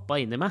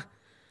poppet inn i meg.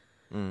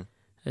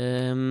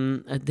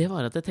 Det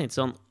var at jeg tenkte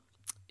sånn,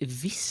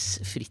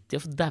 hvis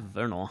Fridtjof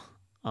dauer nå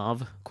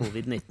av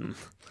covid-19,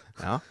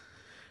 ja.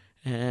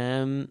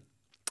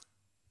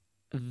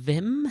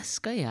 Hvem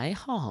skal jeg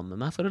ha med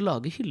meg for å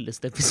lage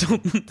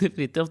hyllestepisoden til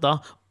Fridtjof da?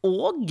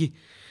 Og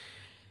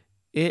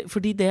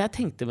fordi det jeg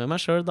tenkte med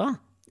meg selv da,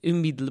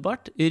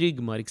 umiddelbart,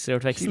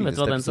 ryggmargsrefleksen, vet du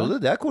hva den sa?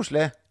 Det er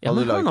koselig. Ja,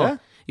 hadde du laget det?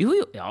 Jo,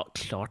 ja,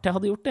 klart jeg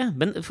hadde gjort det.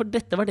 Men for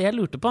dette var det jeg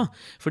lurte på.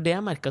 For det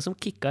jeg merket som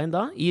kicka inn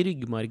da, i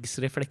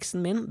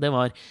ryggmargsrefleksen min, det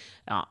var,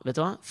 ja, vet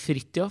du hva?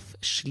 Fridtjof,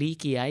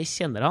 slik jeg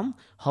kjenner han,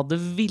 hadde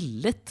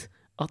villet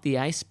at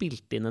jeg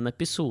spilte inn en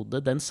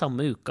episode den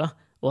samme uka,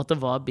 og at det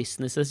var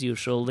business as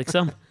usual,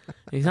 liksom.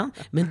 Ikke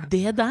sant? Men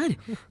det der,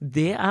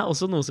 det er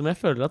også noe som jeg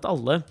føler at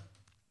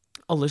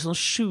alle sånn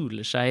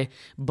skjuler seg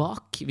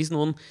bak. Hvis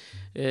noen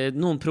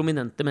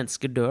prominente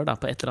mennesker dør da,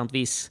 på et eller annet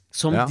vis,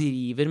 som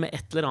driver med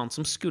et eller annet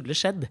som skulle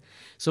skjedd,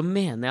 så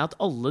mener jeg at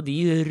alle de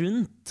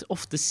rundt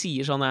ofte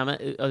sier sånn,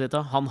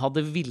 han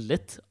hadde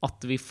villet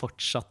at vi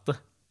fortsatte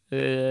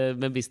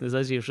med business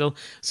as usual,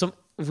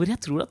 hvor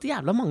jeg tror at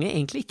jævla mange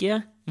egentlig ikke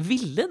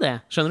ville det.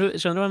 Skjønner du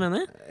hva jeg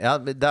mener? Ja,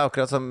 det er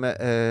akkurat som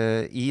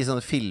i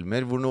sånne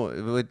filmer hvor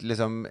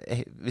liksom,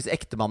 hvis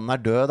ektemannen er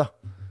død da,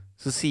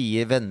 så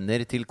sier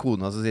venner til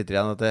kona som sitter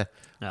igjen at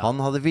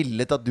han hadde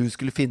villet at du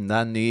skulle finne deg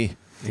en ny.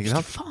 Ikke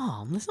sant? Ikke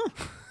faen, liksom.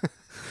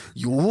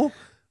 Jo,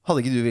 hadde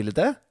ikke du villet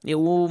det?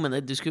 Jo,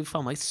 men du skulle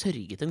faen meg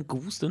sørget en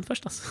god stund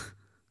først, altså.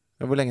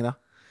 Ja, hvor lenge da?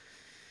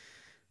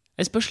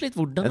 Jeg spørs litt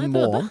hvordan jeg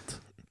døde. En måned?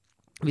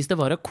 Hvis det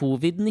var av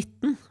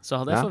covid-19, så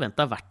hadde jeg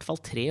forventet i hvert fall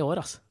 3 år,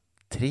 altså.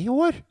 3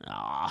 år?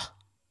 Ja.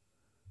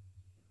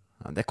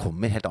 Det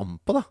kommer helt an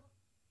på, da.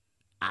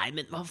 Nei,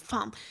 men hva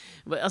faen?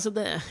 Altså,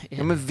 det...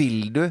 Ja, men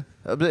vil du...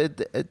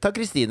 Ta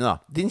Kristine, da.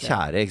 Din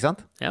kjære, ikke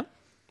sant? Ja.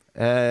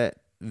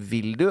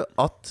 Vil du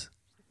at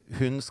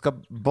hun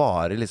skal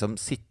bare liksom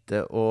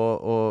sitte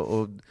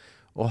og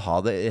ha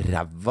det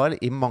ræva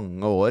i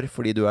mange år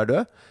fordi du er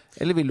død?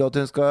 Eller vil du at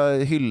hun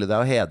skal hylle deg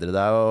og hedre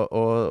deg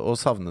og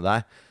savne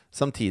deg,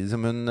 samtidig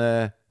som hun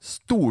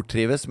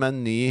stortrives med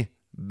en ny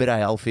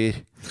breial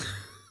fyr.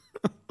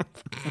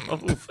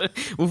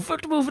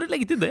 Hvorfor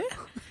legge til det?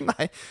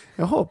 Nei,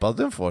 jeg håper at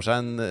hun får seg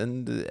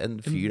en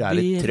fyr det er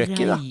litt trøkk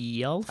i, da.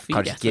 Breial fyr.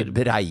 Kanskje ikke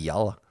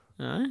breial, da.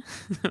 Nei.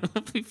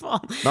 Fy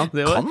faen.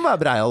 Men han kan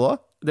være breial òg.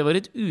 Det var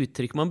et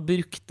uttrykk man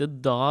brukte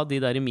da de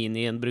der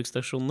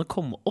mini-gjenbruksstasjonene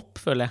kom opp,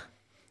 føler jeg.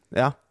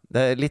 Ja,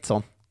 det er litt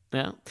sånn.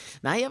 Ja.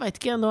 Nei, jeg veit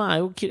ikke. Nå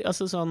er jo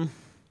altså sånn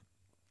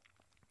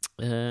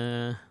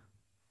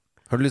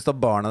Har du lyst til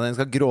at barna dine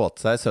skal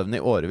gråte seg i søvn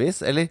i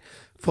årevis? Eller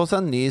få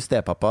seg en ny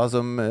stepappa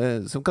som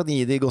kan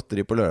gi de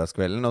godteri på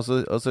lørdagskvelden, og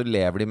så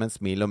lever de med en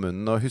smil om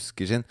munnen og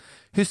husker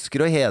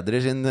og hedrer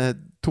sin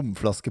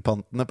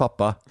tomflaskepantende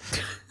pappa?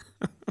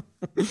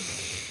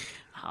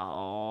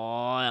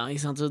 Ja,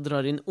 ikke sant, så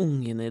drar inn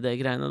ungene i det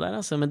greiene der,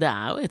 altså. Men det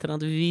er jo et eller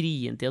annet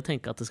vrient i å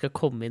tenke at det skal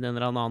komme inn en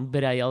eller annen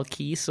breial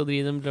kis og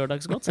drive dem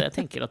lørdagsgodt, så jeg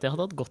tenker at jeg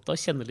hadde hatt godt av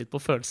å kjenne litt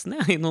på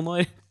følelsene i noen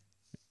år.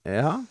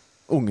 Ja,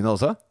 ungene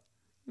også?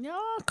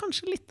 Ja,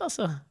 kanskje litt,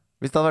 altså.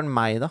 Hvis det hadde vært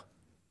meg, da?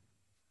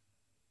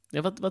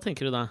 Ja, hva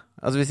tenker du da?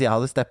 Altså hvis jeg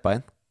hadde steppa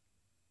inn?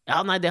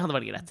 Ja, nei, det hadde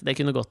vært greit. Det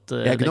kunne gått.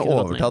 Jeg kunne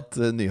overtatt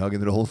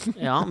Nyhagen-rollen.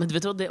 Ja, men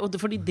vet du hva,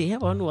 fordi det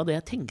var noe av det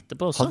jeg tenkte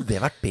på også. Hadde det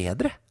vært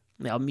bedre?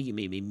 Ja, mye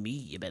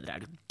bedre. Er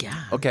du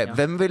gæren? Ok, ja.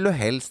 Hvem ville du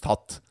helst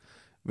hatt?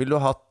 Ville du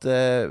hatt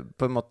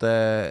på en måte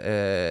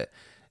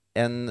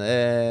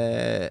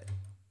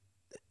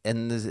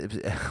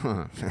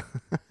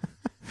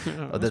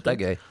Og dette er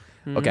gøy.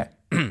 Ok,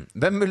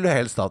 hvem ville du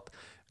helst hatt?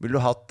 Ville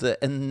du hatt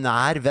en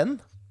nær venn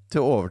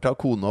til å overta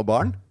kone og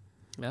barn?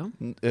 Ja.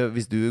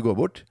 Hvis du går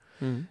bort?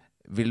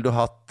 Ville du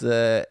hatt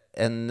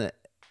en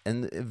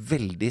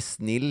veldig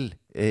snill,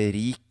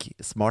 rik,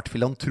 smart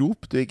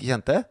filantrop du ikke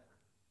kjente?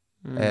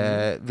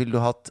 Ville du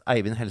hatt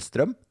Eivind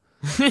Hellstrøm?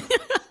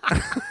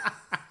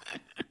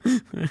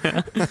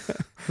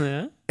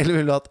 Ja. Eller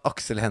ville du hatt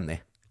Aksel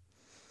Hennie?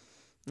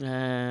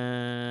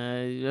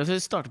 Jeg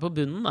får starte på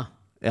bunnen, da.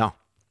 Ja.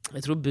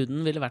 Jeg tror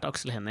bunnen ville vært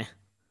Aksel Hennie.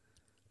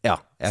 Ja,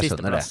 jeg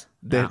skjønner det.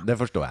 Det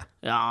forstår jeg.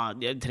 Ja,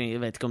 jeg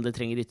vet ikke om det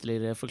trenger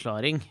ytterligere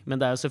forklaring, men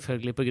det er jo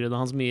selvfølgelig på grunn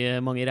av hans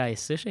mange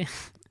reiser, si.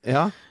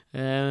 Ja.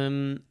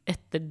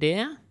 Etter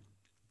det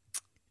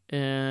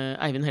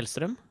Eivind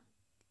Hellstrøm.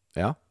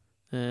 Ja.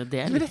 Det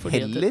er litt fordi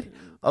heller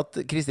at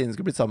Kristine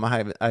skulle blitt sammen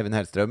med Eivind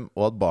Hellstrøm,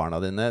 og at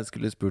barna dine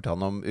skulle spurt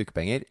han om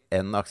ukepenger,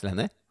 enn Aksel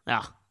Hennie?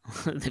 Ja,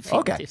 definitivt.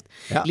 Okay.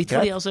 Ja, litt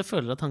fordi jeg også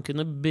føler at han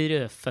kunne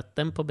brødfødt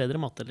dem på bedre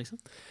måte,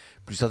 liksom.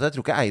 Pluss at jeg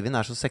tror ikke Eivind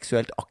er så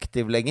seksuelt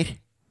aktiv lenger.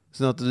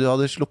 Sånn at du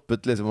hadde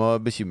sluppet liksom å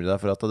bekymre deg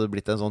for at det hadde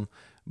blitt en sånn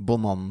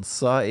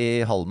bonanza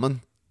i halmen.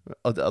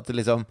 At det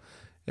liksom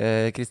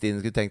Kristine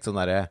skulle tenkt sånn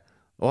derre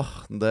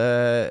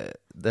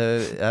det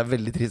er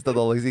veldig trist at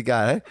Alex ikke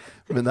er her,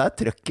 men det er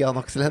trøkk i han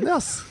Aksel Hennie,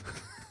 ass.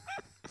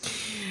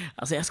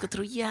 Altså, jeg skal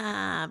trå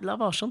jævla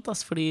varsomt,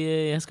 ass, fordi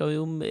jeg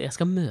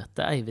skal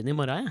møte Eivind i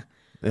morgen, jeg.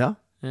 Ja.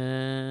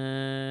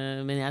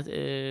 Men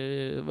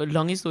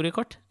lang historie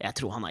kort. Jeg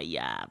tror han er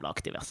jævla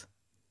aktiv, ass.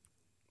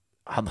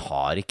 Han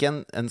har ikke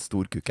en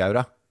stor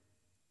kukkaura.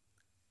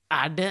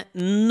 Er det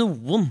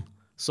noen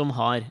som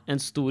har en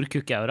stor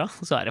kukkaura,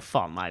 så er det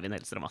faen meg Eivind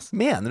Hellstrøm, ass.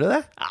 Mener du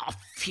det? Ja,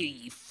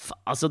 fy faen.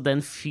 Altså,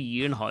 den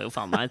fyren har jo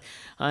faen meg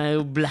Han er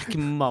jo Black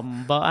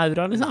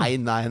Mamba-aura, liksom.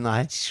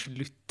 Nei.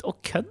 Slutt å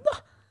kødde, da.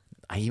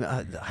 Nei,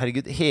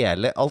 herregud,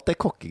 alt det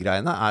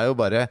kokkegreiene er jo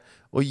bare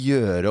å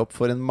gjøre opp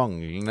for en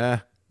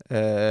manglende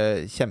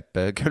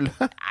kjempekølle.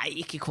 Nei,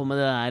 ikke kom med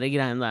det der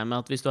greiene der med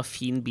at hvis du har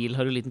fin bil,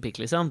 har du liten pikk,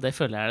 liksom. Det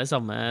føler jeg er det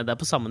samme. Det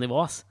er på samme nivå,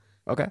 ass.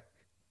 Ok.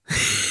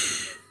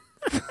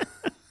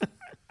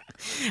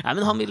 Nei,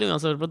 men han ville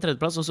uansett vært på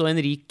tredjeplass, og så en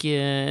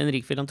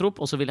rik filantrop,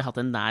 og så ville jeg hatt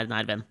en nær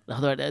venn. Det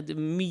hadde vært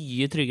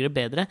mye tryggere,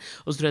 bedre,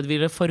 og så tror jeg det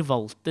ville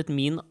forvaltet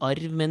min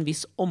arv med en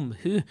viss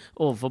omhu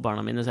overfor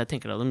barna mine, så jeg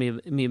tenker det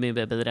hadde mye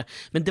bedre.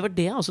 Men det var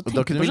det jeg også tenkte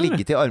på. Da kunne vi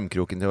ligget i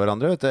armkroken til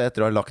hverandre, vet du,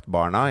 etter å ha lagt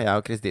barna, jeg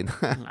og Kristine.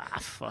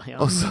 Nei, faen, ja.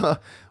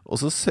 og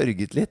så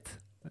sørget litt,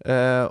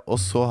 og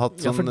så hatt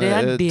sånn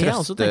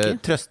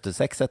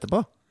trøstesex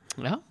etterpå.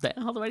 Ja, det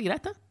hadde vært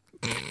greit, det.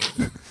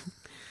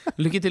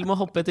 Lykke til med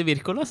å hoppe etter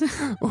Wirkola, si.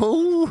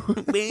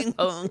 Bing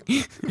bong.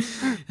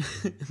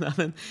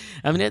 Nei,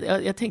 men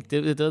jeg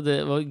tenkte, det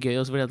var gøy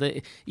også, fordi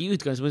i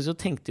utgangspunktet så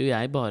tenkte jo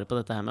jeg bare på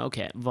dette her med,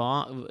 ok,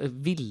 hva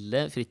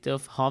ville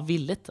Fridtjof ha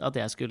villet at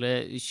jeg skulle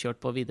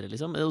kjørt på videre,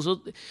 liksom? Og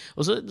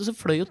så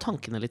fløy jo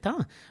tankene litt her,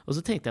 da. Og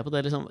så tenkte jeg på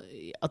det, liksom,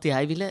 at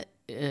jeg ville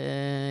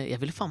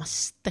faen meg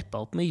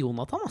steppe opp med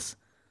Jonathan, ass.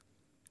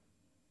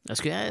 Da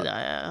skulle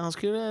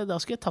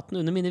jeg tatt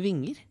den under mine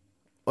vinger.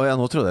 Og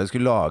nå trodde jeg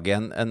skulle lage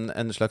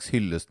en slags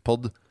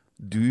hyllestpodd,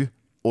 du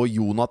og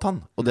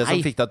Jonathan. Og det som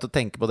fikk deg til å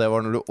tenke på det,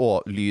 var når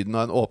lyden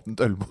av en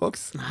åpnet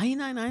ølboks. Nei.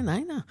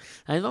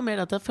 Det var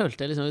mer at jeg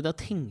følte liksom, da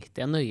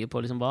tenkte jeg nøye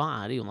på liksom, hva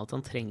er det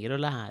Jonathan trenger å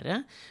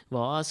lære.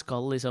 Hva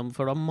skal liksom,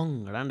 for da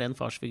mangler han den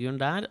farsfiguren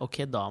der.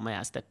 Ok, da må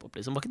jeg steppe opp,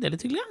 liksom. Var ikke det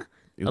litt hyggelig? Ja?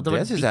 Jo,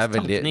 det synes jeg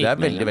er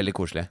veldig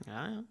koselig.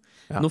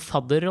 Ja. Noe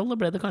fadderrolle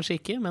ble det kanskje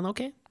ikke, men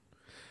ok.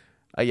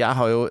 Jeg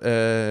har jo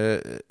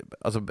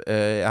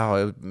jeg har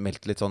jo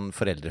meldt litt sånn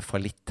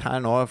foreldrefallitt her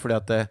nå, fordi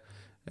at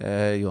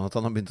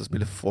Jonathan har begynt å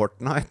spille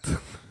Fortnite.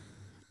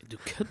 Du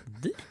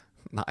kødder?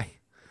 Nei,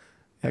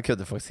 jeg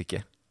kødder faktisk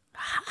ikke.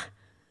 Hæ?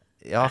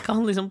 Ja, Er ikke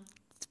han liksom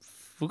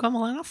Hvor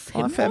gammel er han?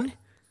 han er 5. År?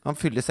 Han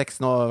fyller 6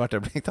 nå hvert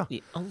øyeblikk da. I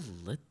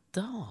alle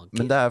dager.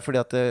 Men det er fordi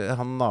at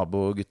han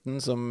nabogutten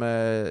som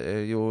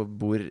jo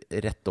bor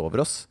rett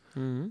over oss,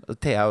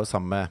 Thea er jo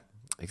sammen med,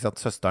 ikke sant,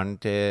 søsteren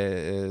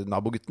til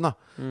nabogutten da.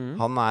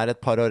 Han er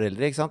et par år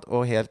eldre, ikke sant,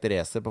 og helt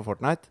racer på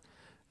Fortnite.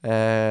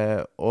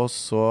 Og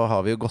så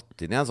har vi jo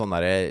gått inn i en sånn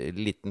der,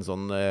 liten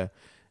sånn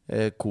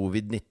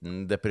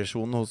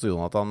covid-19-depresjon hos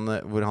Jonathan,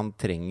 hvor han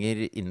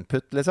trenger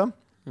input, liksom.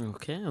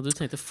 Ok, og du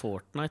tenkte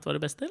Fortnite var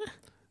det beste, eller?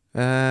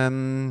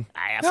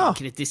 Nei, jeg Ja.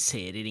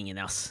 kritiserer ingen,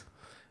 ass.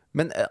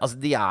 Men altså,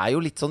 de er jo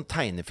litt sånn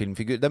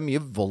tegnefilmfigur. Det er mye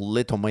vold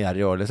i Tom og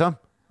Jerry også, liksom.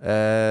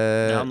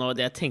 Ja,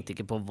 jeg tenkte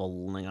ikke på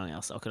volden en gang,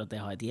 ass. Akkurat det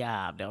har jeg et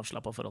jævlig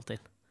avslappet forhold til.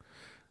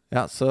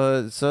 Ja,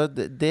 så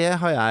det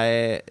har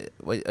jeg,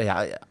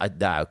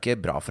 det er jo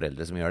ikke bra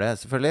foreldre som gjør det,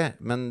 selvfølgelig,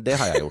 men det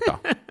har jeg gjort da.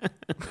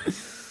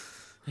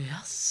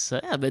 Jaså,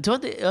 vet du hva,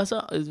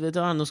 vet du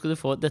hva, nå skal du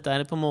få. Dette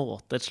er på en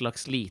måte et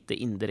slags lite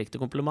indirekte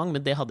kompliment,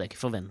 men det hadde jeg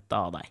ikke forventet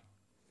av deg.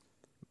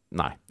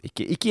 Nei,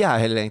 ikke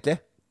jeg heller egentlig.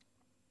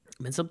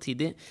 Men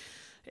samtidig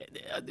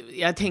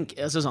jeg tenker,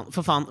 altså sånn,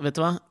 for faen, vet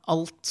du hva?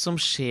 Alt som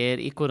skjer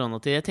i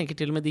koronatid, jeg tenker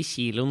til og med de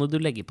kiloene du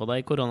legger på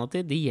deg i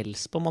koronatid, de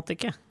gjelder på en måte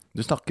ikke.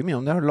 Du snakker mye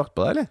om det, har du lagt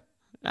på deg, eller?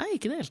 Nei,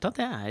 ikke i det hele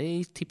tatt, jeg er i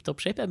tipp-topp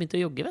shape. Jeg har begynt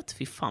å jogge, vet du.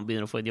 Fy faen,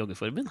 begynner å få et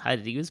joggeforbund.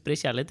 Herregud, spre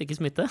kjærlighet, ikke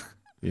smitte.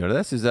 Gjør du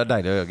det? Synes du det er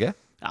deilig å jogge?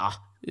 Ja,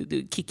 du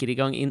kicker i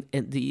gang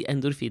de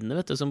endorfinene,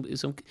 vet du,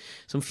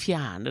 som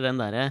fjerner den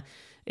der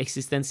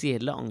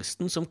eksistensielle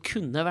angsten som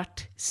kunne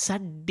vært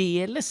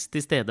særdeles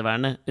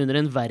tilstedeværende under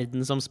en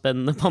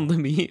verdensomspennende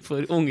pandemi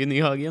for unge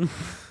Nyhagen.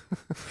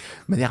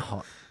 Men jeg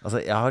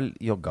har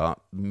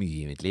jogget mye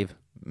i mitt liv,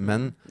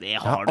 men Det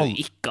har du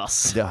ikke, ass.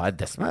 det har jeg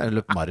det som jeg har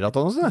løpt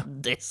maraton også.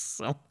 Det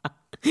som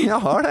Jeg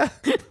har det.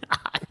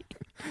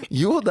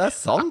 Jo, det er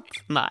sant.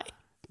 Nei.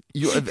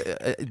 Jo,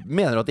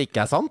 mener du at det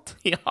ikke er sant?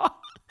 Ja,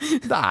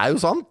 Det er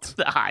jo sant.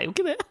 det er jo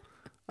ikke det.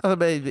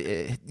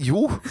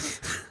 Jo.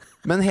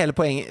 Men hele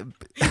poenget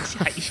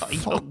Jeg har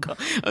jogga.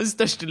 Den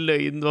største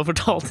løgnen du har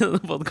fortalt i denne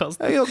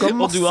podcasten. Jeg jogget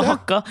Og du har masse.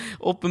 hakka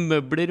opp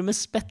møbler med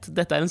spett.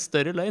 Dette er en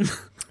større løgn.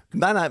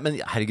 Nei, men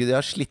herregud, jeg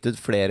har slitt ut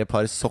flere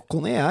par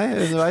sokkoni jeg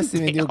underveis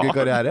i min Det har du.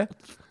 joggekarriere.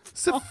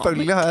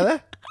 Selvfølgelig har jeg det.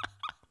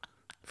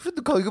 For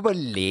du kan jo ikke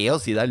bare le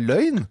og si det er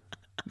løgn.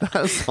 Det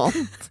er jo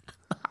sant.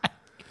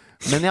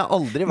 Men jeg har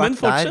aldri Men vært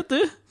der. fortsett,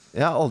 du.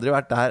 Jeg har aldri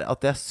vært der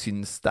at jeg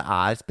syns det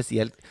er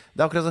spesielt. Det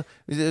er akkurat sånn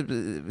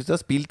hvis du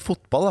har spilt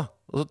fotball, da,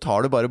 og så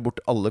tar du bare bort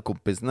alle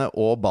kompisene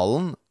og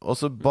ballen, og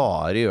så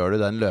bare gjør du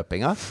den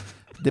løpinga.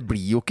 Det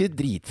blir jo ikke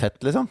dritfett,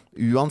 liksom.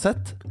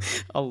 Uansett.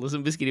 Alle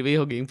som beskriver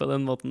jogging på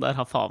den måten der,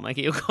 har faen meg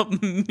ikke jogga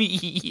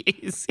mye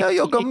i sitt Jeg har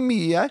jogga liv.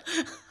 mye,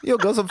 jeg.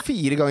 Jogga sånn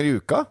 4 ganger i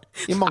uka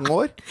i mange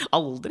år.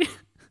 Aldri.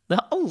 Det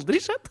har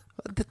aldri skjedd.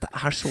 Dette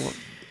er så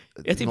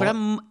Jeg tipper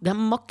det er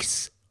maks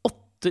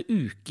 8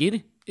 uker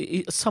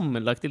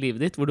sammenlagt i livet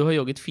ditt hvor du har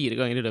jogget 4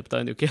 ganger i løpet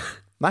av en uke.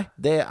 Nei,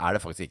 det er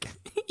det faktisk ikke.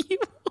 Jo.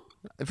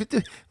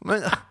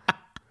 Men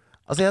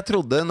altså, jeg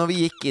trodde når vi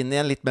gikk inn i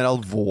en litt mer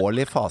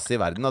alvorlig fase i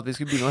verden, at vi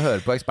skulle begynne å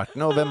høre på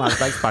ekspertene. Og hvem er det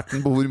som er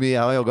eksperten på hvor mye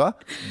jeg har jogga?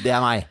 Det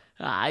er meg.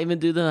 Nei, men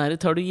du, den her,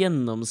 tar du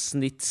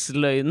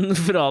gjennomsnittsløgnen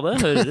fra det?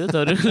 Hører du?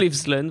 Tar du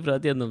livsløgnen fra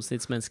et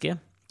gjennomsnittsmenneske?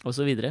 Og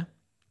så videre.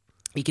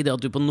 Ikke det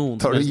at du på noen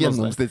Tar du som helst måte-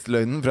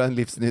 gjennomsnittsløgnen fra en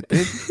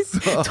livsnytter,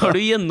 så Tar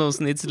du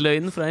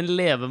gjennomsnittsløgnen fra en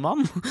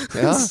levemann,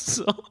 Ja.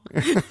 så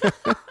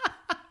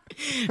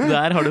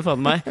Der har du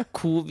faen meg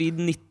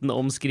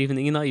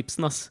covid-19-omskrivningen av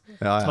Ibsen, ass.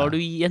 Ja. Tar du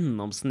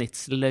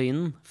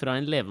gjennomsnittsløgnen fra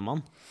en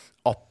levemann?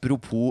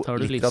 Apropos Tar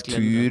du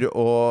litteratur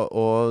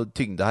og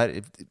tyngde her.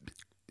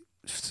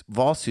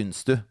 Hva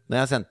syns du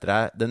når jeg sendte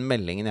deg den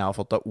meldingen jeg har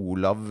fått av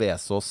Olav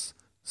Vesaas,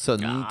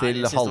 sønnen Ja,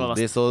 til jeg synes det var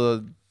Haldis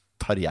og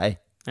Tarjei?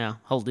 Ja,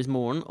 Haldis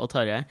moren og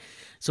Tarjei,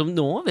 som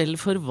nå vel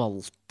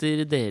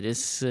forvalter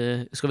deres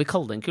skal vi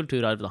kalle det en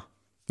kulturarv, da?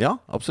 Ja,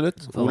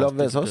 absolutt. Olav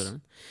Forvalter Vesaas.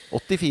 kulturarven.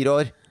 84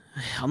 år.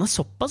 Han er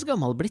såpass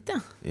gammel blitt, ja.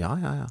 Ja.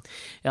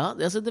 Ja,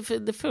 altså det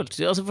føltes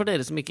jo, altså for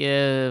dere som ikke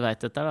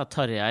vet dette, da,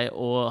 Tarjei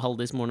og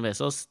Haldis moren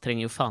Vesaas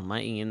trenger jo faen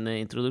meg ingen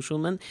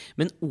introduksjon,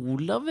 men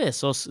Olav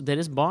Vesaas,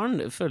 deres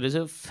barn, føles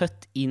jo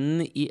født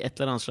inn i et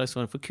eller annet slags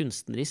form for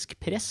kunstnerisk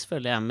press,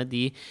 føler jeg, med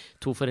de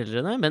to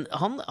foreldrene. Men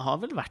han har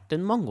vel vært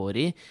en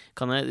mangeårig,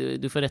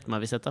 du får rette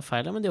meg hvis jeg tar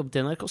feil, men de jobbet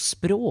i NRK,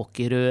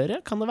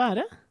 språkrøre, kan det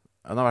være?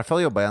 Han har i hvert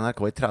fall jobba i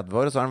NRK i 30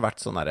 år, og så har han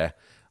vært sånn derre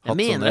Jeg hatt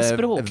mener det er sånne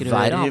språkrøret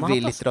han har verv hatt, i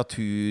altså.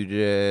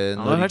 Litteratur-Norge.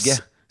 Han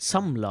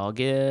har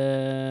vært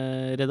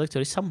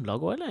redaktør i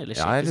Samlaget også, eller?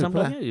 Ja, jeg lurer på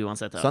det. Samlaget,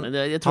 uansett. Ja. Så Men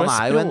jeg tror han det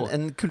er jo språk-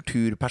 en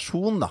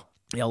kulturperson, da.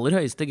 I aller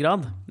høyeste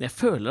grad. Jeg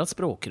føler at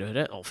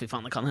språkrøret fy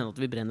faen, det kan hende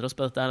at vi brenner oss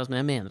på dette her, altså, men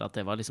jeg mener at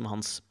det var liksom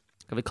hans,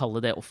 skal vi kalle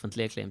det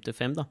offentlige claim to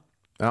fame, da.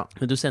 Ja.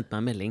 Men du sendte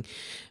meg en melding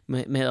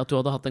med at du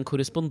hadde hatt en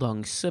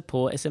korrespondanse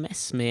på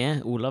SMS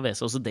med Olav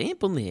Vesaas, og det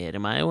imponerer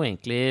meg jo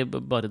egentlig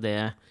bare det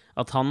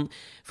At han,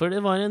 for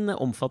det var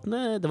et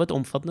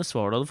omfattende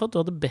svar du hadde fått.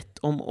 Du hadde bedt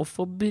om å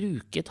få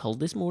bruke et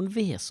Halldis Moren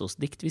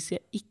Vesaas-dikt. Hvis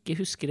jeg ikke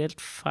husker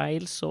helt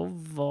feil, så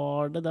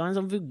var det en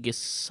sånn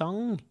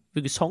vuggesong.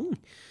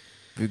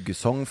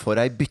 Vuggesong for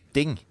ei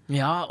bytting.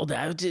 Ja, og det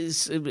er jo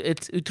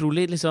et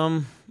utrolig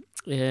liksom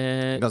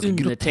Ganske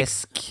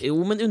grotesk. Jo,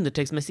 men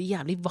undertekstmessig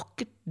jævlig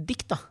vakkert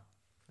dikt, da.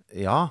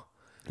 Ja.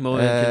 Må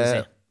vi kunne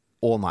si.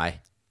 Å nei.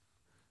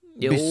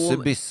 Jo,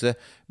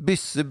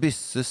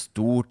 Bysse,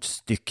 stort,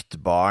 stygt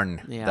barn.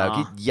 Det er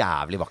jo ikke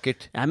jævlig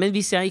vakkert. Nei, men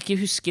hvis jeg ikke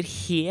husker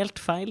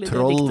helt feil i det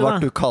Troll diktet,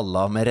 vart du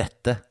kalla med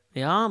rette.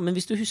 Ja, men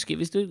hvis du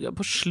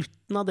på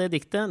slutten av det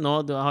diktet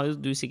nå har jo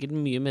du sikkert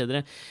mye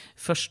bedre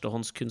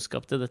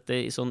førstehåndskunnskap til dette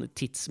sånn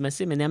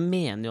tidsmessig, men jeg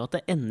mener jo at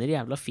det ender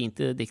jævla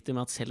fint i det diktet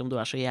med at selv om du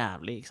er så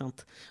jævlig, ikke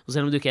sant, og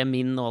selv om du ikke er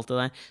min og alt det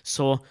der,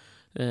 så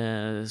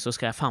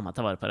skal jeg faen meg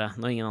ta vare på deg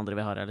når ingen andre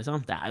vil ha deg,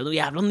 liksom. Det er jo noe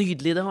jævla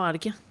nydelig det, er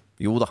det ikke?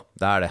 Jo da,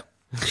 det er det.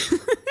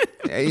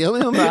 Jo,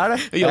 det er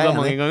det. Jobbet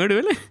mange ganger du,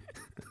 eller?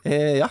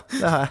 Ja,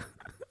 det har jeg.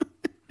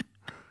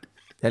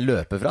 Jeg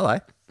løper fra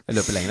deg. Jeg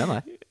løper lenger enn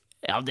deg.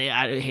 Ja, det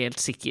er helt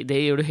sikkert. Det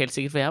gjør du helt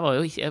sikkert. For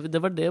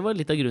det var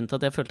litt av grunnen til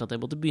at jeg følte at jeg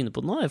måtte begynne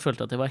på det nå. Jeg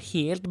følte at jeg var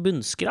helt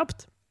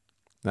bunnskrapt.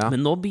 Ja.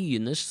 Men nå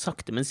begynner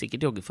sakte, men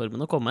sikkert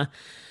joggeformen å komme.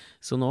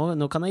 Så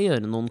nå kan jeg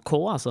gjøre noen K,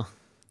 altså.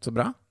 Så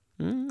bra.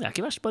 Det er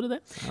ikke verst, bare det.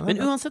 Ja,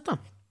 men uansett,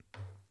 da.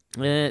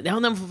 Ja,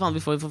 men for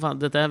faen,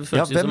 dette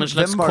føles ut som en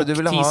slags kokk-teaser. Hvem var det du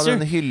ville ha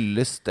denne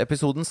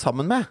hyllest-episoden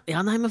sammen med?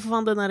 Ja, nei, men for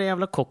faen, den der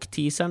jævla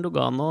kokk-teaseren du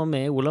ga nå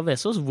med Olav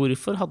Vesaas.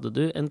 Hvorfor hadde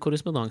du en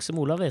korrespondanse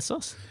med Olav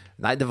Vesaas?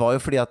 Nei, det var jo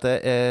fordi at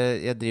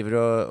jeg driver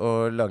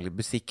og lager litt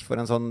musikk for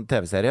en sånn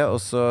TV-serie, og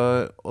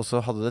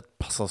så hadde det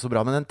passet så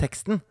bra med den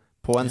teksten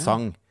på en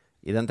sang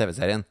i den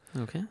TV-serien.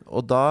 Okay.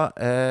 Og da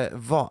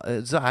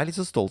så er jeg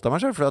litt så stolt av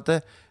meg selv, for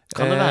at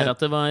kan det være at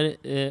det var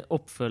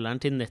oppfølgeren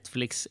til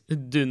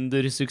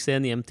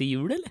Netflix-dundersuksessen Hjem til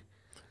jul, eller?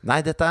 Nei,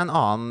 dette er en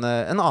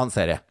annen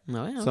serie.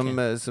 Ja,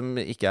 okay. som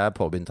ikke er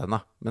påbegynt ennå,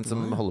 men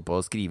som holder på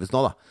å skrives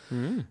nå, da.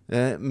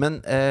 Men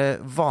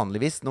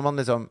vanligvis når man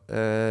liksom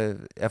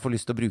jeg får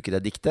lyst til å bruke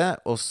det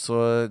diktet, og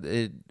så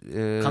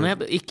kan jeg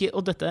ikke,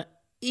 og dette er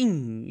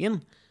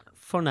ingen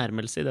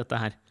fornærmelse i dette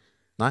her.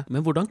 Nei.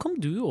 Men hvordan kom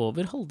du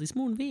over Halldis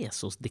Moren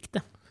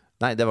Vesaas-diktet?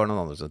 Nei, det var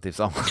noen andre som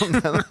tipsa om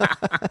den.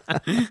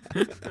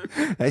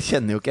 Jeg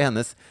kjenner jo ikke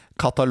hennes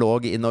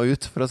katalog inn og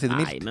ut, for å si det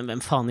mildt. Nei, men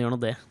hvem faen gjør nå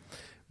det?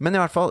 Men i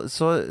hvert fall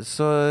så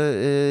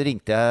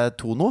ringte jeg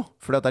Tono,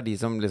 for det er de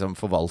som liksom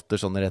forvalter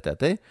sånne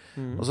rettigheter.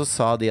 Og så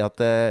sa de at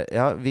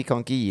ja, vi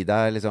kan ikke gi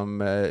deg liksom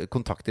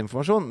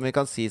kontaktinformasjon, men vi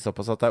kan si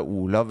såpass at det er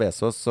Olav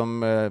Vesaas som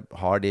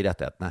har de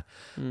rettighetene.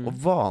 Og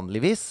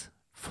vanligvis,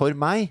 for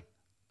meg,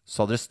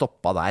 så hadde det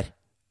stoppet der.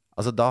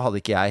 Altså da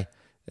hadde ikke jeg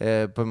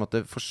på en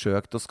måte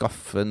forsøkt å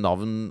skaffe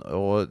navn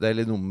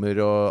eller nummer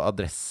og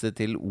adresse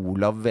til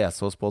Olav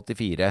Vesaas på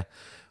 84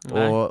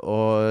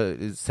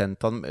 og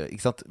sendt han,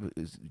 ikke sant,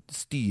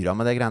 styret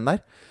med det greiene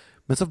der.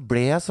 Men så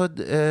ble jeg så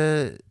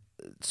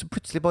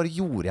plutselig bare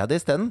gjorde jeg det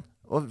i stedet.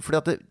 Fordi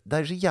at det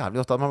er så jævlig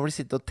ofte at man blir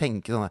sitte og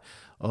tenke sånn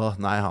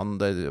nei, han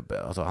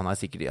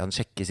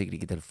sjekker sikkert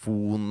ikke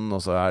telefonen, og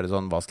så er det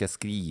sånn, hva skal jeg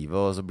skrive,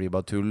 og så blir det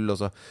bare tull, og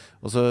så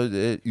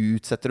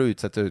utsetter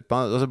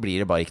og så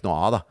blir det bare ikke noe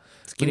av, da.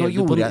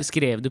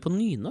 Skrev du på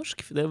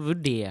nynorsk?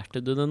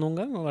 Vurderte du det noen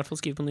gang, å i hvert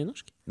fall skrive på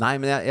nynorsk? Nei,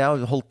 men jeg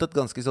har holdt et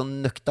ganske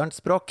sånn nøkternt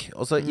språk,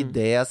 og så i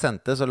det jeg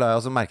sendte, så la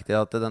jeg også merke til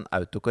at den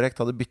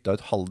autokorrekt hadde byttet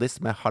ut Halldis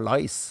med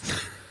Hallais.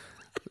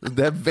 Det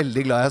er jeg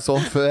veldig glad jeg så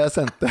før jeg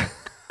sendte.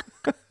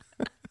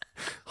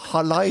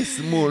 Hallais,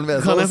 Moren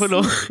Vesaas.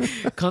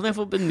 Kan jeg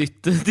få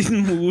benytte din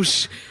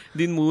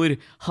mor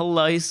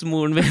Hallais,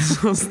 Moren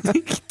Vesaas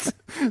dikt?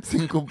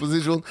 Sin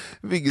komposisjon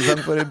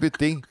Vyggesang for en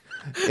bytting.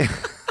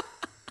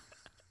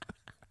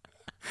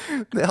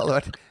 Det hadde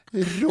vært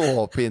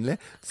råpinlig.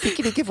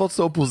 Sikkert ikke fått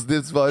så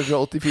positivt svar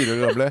fra 84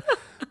 år gamle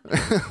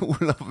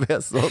Olav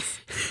Vesaas.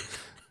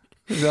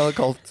 Vi hadde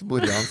kalt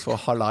mora hans for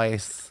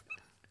Hallais.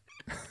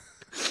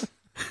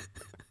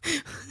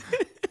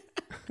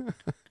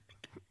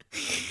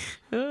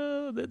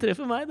 Det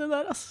treffer meg, det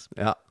der, ass.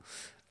 Ja.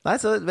 Nei,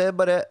 så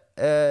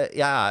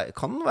jeg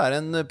kan være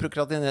en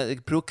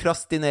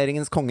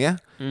prokrastineringens konge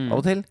av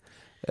og til.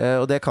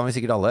 Og det kan vi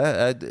sikkert alle.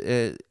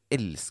 Jeg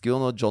elsker jo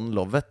når John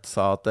Lovett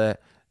sa at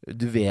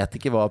du vet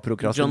ikke hva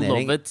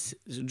prokrastinering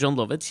John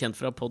Lovett, kjent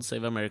fra Pod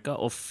Save America,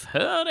 og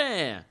før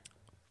det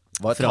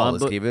var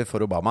taleskriver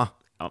for Obama.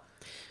 Ja,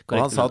 og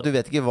han sa at du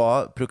vet ikke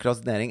hva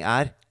prokrastinering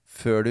er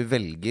før du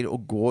velger å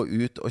gå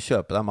ut og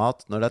kjøpe deg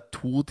mat når det er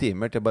 2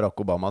 timer til Barack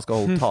Obama skal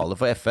holde tale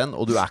for FN,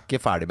 og du er ikke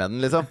ferdig med den,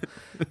 liksom.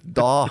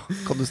 Da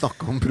kan du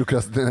snakke om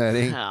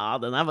prokrastinering. Ja,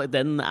 den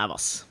er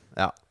vass.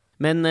 Ja.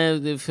 Men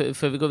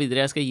før vi går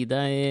videre, jeg skal gi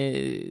deg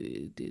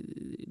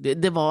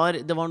det var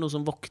noe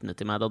som våknet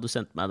til meg da du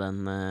sendte meg den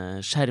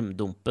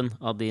skjermdumpen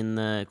av din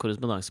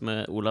korrespondanse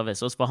med Olav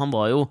Vesaas. For han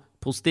var jo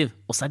positiv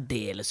og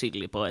særdeles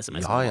hyggelig på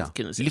SMS. Ja.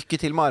 Lykke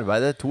til med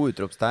arbeidet, 2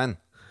 utropstegn.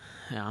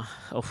 Ja,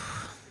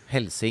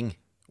 Helsing,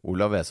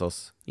 Olav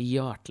Vesaas.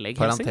 Hjartlegg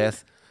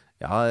parentes.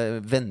 Ja,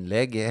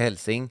 vennlig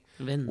helsing.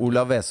 Venn.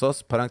 Olav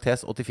Vesaas,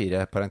 parentes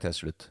 84, parentes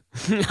slutt.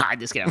 Nei,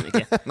 det skrev han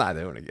ikke. Nei,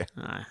 det gjorde han ikke.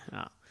 Nei,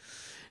 ja.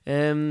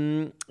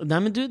 Nei,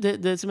 men du,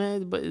 det som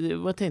jeg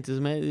bare tenkte,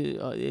 som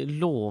jeg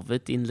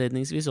lovet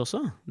innledningsvis også,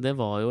 det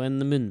var jo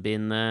en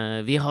munnbind.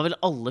 Vi har vel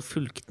alle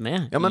fulgt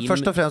med. Ja, men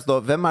først og fremst da,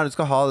 hvem er det du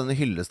skal ha denne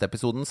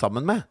hyllestepisoden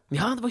sammen med?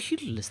 Ja, det var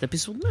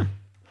hyllestepisoden, ja.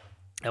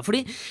 Ja,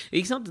 fordi,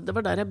 ikke sant, det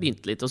var der jeg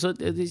begynte litt. Og så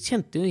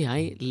kjente jo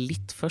jeg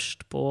litt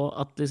først på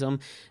at liksom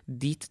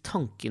dit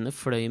tankene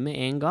fløy med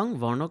en gang,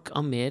 var nok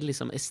av mer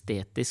liksom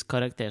estetisk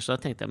karakter. Så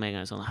da tenkte jeg med en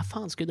gang sånn, her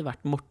faen skulle det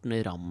vært Morten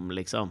Ramm,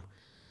 liksom.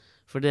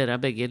 For dere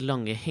er begge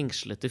lange,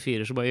 hengslete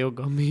fyrer som bare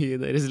jogga mye i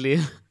deres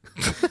liv.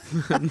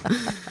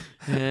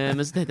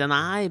 Men så tenkte jeg,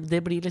 nei, det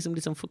blir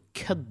liksom for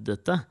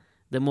køddete.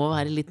 Det må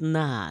være litt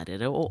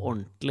nærere og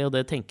ordentlig, og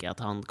det tenker jeg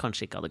at han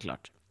kanskje ikke hadde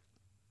klart.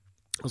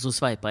 Og så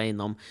sveipa jeg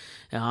innom,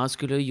 ja,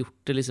 skulle jo gjort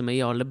det liksom med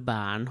Jarle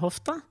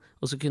Bernhoft da,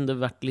 og så kunne det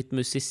vært litt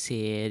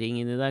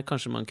musisering inni der,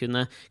 kanskje man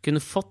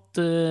kunne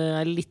fått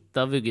litt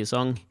av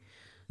vuggesang.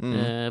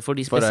 For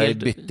ei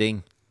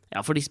bytting. Ja,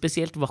 for de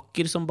spesielt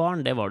vakker som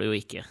barn, det var det jo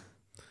ikke.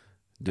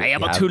 Nei,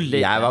 jeg bare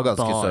tuller. Jeg var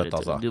ganske søt,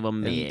 altså. Du var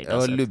mega søt. Jeg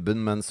var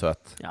lubben, men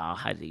søt. Ja,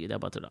 herregud,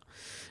 jeg bare tulla.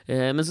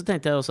 Men så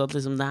tenkte jeg også at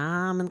liksom,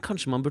 nei, men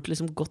kanskje man burde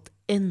liksom gått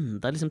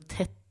enda liksom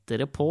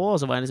tettere på, og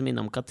så var jeg liksom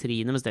innom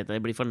Katrine, men så tenkte jeg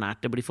det blir for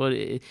nært,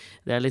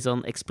 det er litt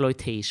sånn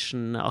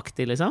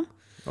exploitation-aktig, liksom.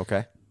 Ok.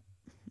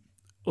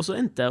 Og så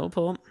endte jeg jo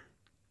på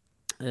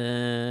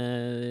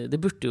det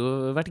burde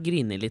jo vært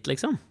grinig litt,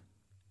 liksom.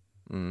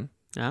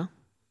 Ja,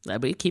 det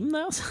blir Kim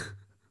det, altså.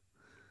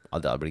 Ja,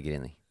 det blir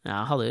grining.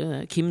 Ja, hadde jo det.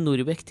 Kim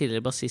Norbekk,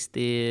 tidligere bassist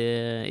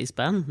i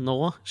Span,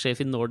 nå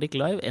sjef i Nordic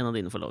Live, en av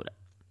dine forlovere.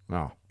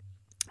 Ja.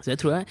 Så jeg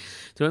tror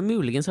jeg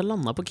muligens har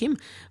landet på Kim.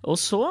 Og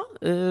så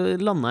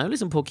landet jeg jo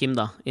liksom på Kim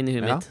da, inni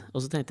huet mitt. Og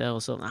så tenkte jeg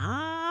også,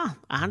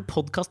 er han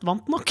podcast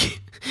vant nok?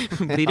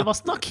 Blir det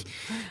vast nok?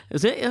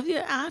 Så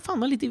jeg er faen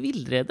meg litt i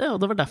villrede,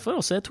 og det var derfor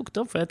også jeg tok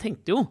det opp, for jeg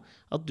tenkte jo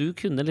at du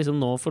kunne liksom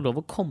nå få lov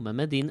å komme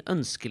med din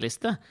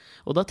ønskeliste.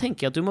 Og da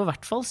tenker jeg at du må i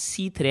hvert fall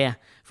si 3,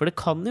 for det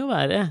kan jo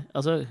være,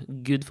 altså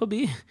Gud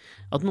forby,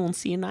 at noen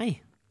sier nei.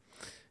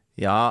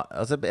 Ja,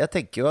 altså jeg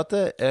tenker jo at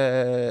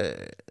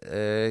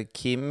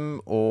Kim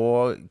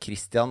og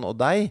Christian og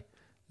deg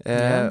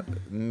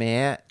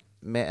med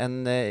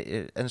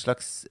en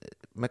slags,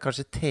 med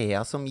kanskje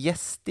Thea som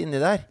gjest inni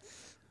der,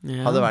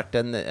 hadde vært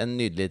en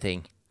nydelig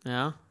ting.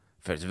 Ja.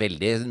 Føles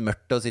veldig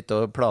mørkt å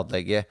sitte og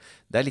planlegge.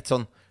 Det er litt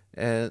sånn,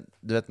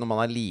 du vet når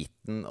man er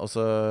liten og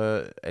så,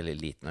 eller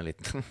liten og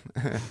liten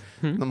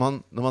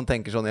når man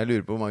tenker sånn, jeg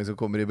lurer på hvor mange som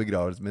kommer i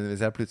begravelsen min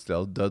hvis jeg plutselig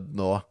hadde dødd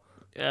nå,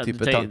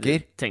 type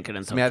tanker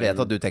som jeg vet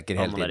at du tenker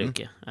hele tiden.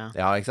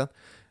 Ja, ikke sant?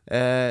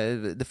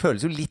 Det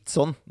føles jo litt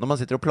sånn når man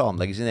sitter og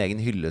planlegger sin egen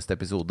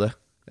hyllestepisode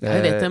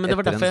etter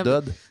ens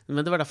død.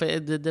 Men det var derfor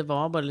det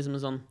var bare liksom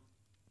en sånn,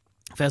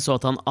 for jeg så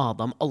at han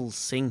Adam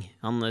Alsing,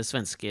 han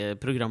svenske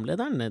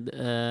programlederen,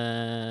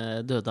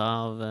 døde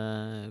av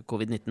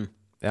covid-19.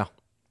 Ja,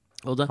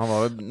 han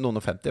var jo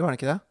noen og 50, var han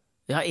ikke det?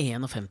 Ja,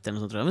 51 eller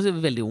noe sånt, tror jeg.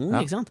 Men veldig ung,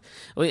 ikke sant?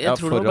 Og jeg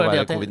tror for det var å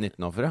være det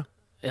covid-19-offer, ja.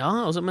 Ja,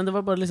 altså, men det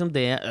var bare liksom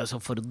det, altså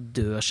for å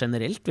dø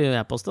generelt, vil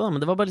jeg påstå da.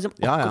 Men det var bare liksom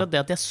akkurat det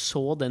at jeg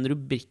så den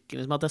rubrikken,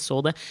 liksom, at jeg så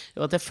det,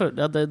 og at jeg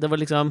følte at det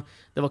var liksom,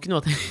 det var ikke noe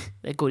at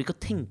jeg går ikke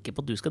og tenker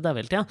på at du skal dø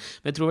hele tiden,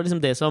 men jeg tror det var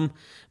liksom det som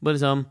bare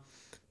liksom,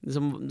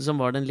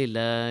 som var den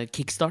lille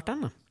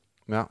kickstarteren da.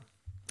 Ja.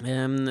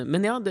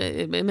 Men ja,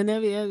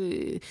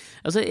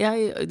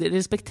 jeg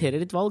respekterer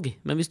ditt valg,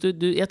 men hvis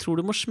jeg tror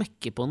du må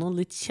smekke på noen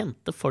litt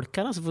kjente folk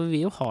her, altså, for vi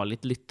vil jo ha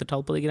litt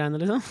lyttertall på de greiene,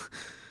 liksom.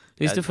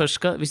 Hvis du først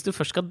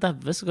skal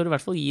daue, så skal du i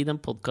hvert fall gi den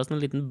podcasten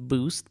en liten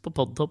boost på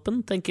podtoppen,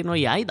 tenker nå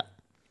jeg da.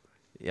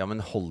 Ja, men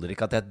holder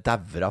ikke at jeg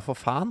dauer av for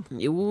faen?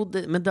 Jo,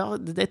 men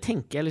det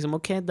tenker jeg liksom,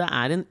 ok, det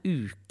er en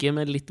uke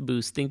med litt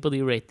boosting på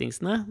de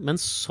ratingsene,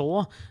 men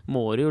så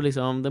må det jo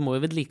liksom, det må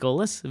jo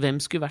vedlikeholdes. Hvem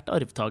skulle vært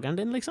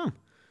arvtageren din, liksom?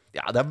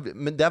 Ja,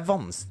 men det er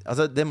vanskelig.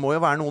 Altså, det må jo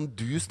være noen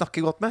du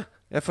snakker godt med.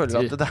 Jeg føler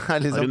at det er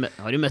liksom...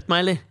 Har du møtt meg,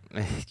 eller?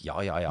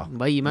 Ja.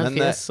 Bare gi meg en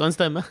fjes og en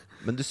stemme.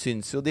 Men du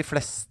syns jo de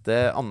fleste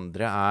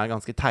andre er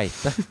ganske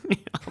teite.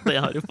 Ja, det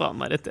har du faen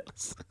meg rett i,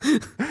 altså.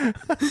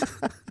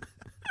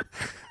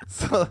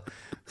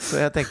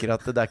 Så jeg tenker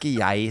at det er ikke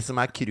jeg som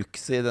er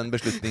krukset i den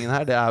beslutningen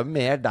her. Det er jo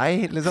mer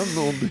deg, liksom.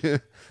 Noen du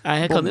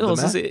jeg kan jo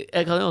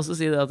også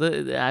si det at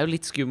det er jo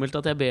litt skummelt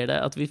at jeg ber deg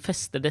at vi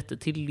fester dette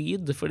til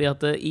lyd, fordi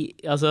at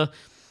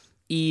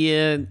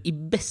i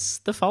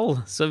beste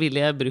fall så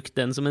ville jeg brukt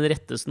den som en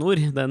rettesnor,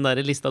 den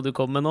der lista du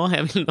kom med nå.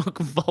 Jeg ville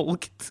nok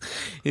valgt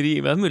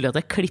mulig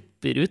at jeg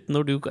klipper ut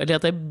eller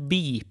at jeg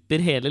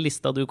beeper hele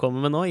lista du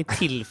kommer med nå, i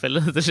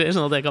tilfelle dette skjer,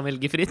 sånn at jeg kan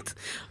velge fritt.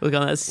 Og så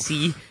kan jeg si,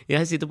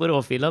 jeg sitter på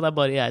råfila, det er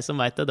bare jeg som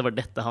vet det,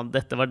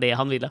 dette var det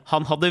han ville.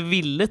 Han hadde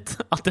villet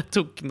at jeg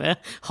tok med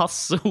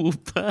Hasse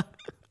Hope.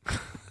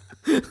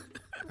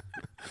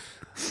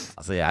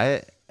 Altså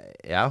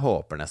jeg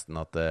håper nesten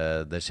at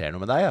det skjer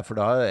noe med deg, for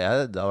det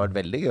har vært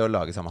veldig gøy å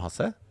lage sammen med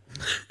Hasse.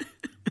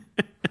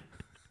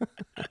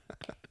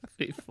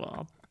 Fy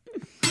faen.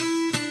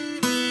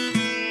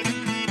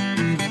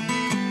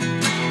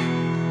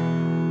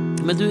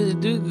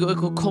 Men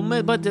du kom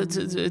med bare,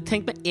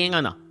 tenk med en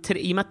gang da.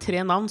 Gi meg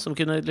 3 navn som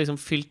kunne liksom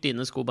fylt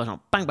dine sko bare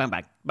sånn bang, bang,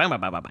 bang, bang,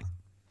 bang, bang, bang.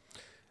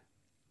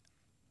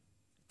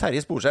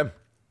 Terje Sporsem.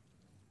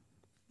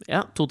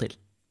 Ja, 2 til.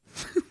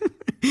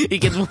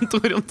 Ikke et vondt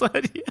ord om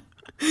Terje.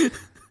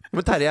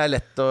 Men Terje er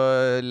lett å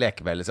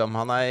leke med, liksom.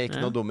 Han er ikke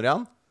noe dummer i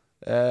han.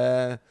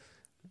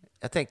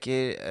 Jeg tenker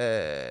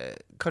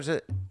kanskje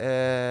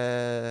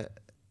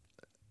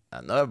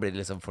nå blir det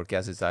liksom folk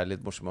jeg synes er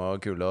litt morsomme og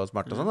kule og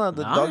smarte og sånn.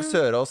 Dag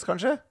Sørås,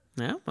 kanskje.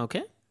 Ja, ok.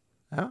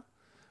 Ja.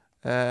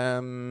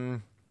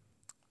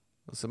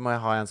 Og så må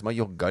jeg ha en som har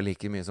jogget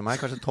like mye som meg.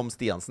 Kanskje Tom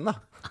Stiansen, da.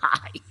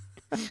 Nei.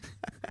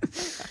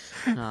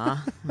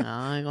 Ja,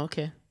 ok.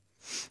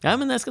 Ja,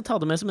 men jeg skal ta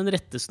det med som en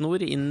rettesnor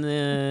inn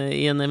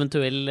i en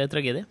eventuell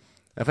tragedie.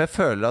 Ja, for jeg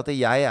føler at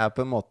jeg er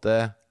på en måte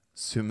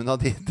summen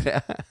av de 3.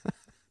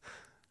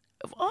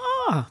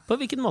 På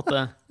hvilken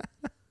måte?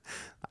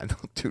 Nei, nå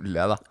tuller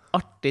jeg da.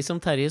 Artig som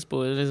Terje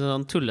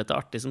sånn tullete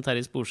artig som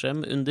Terje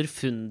Sporsem,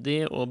 underfundig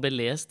og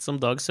belest som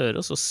Dag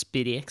Sørås, og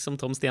sprek som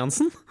Tom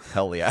Stiansen.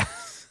 Hell yeah.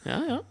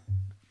 Ja.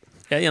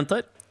 Jeg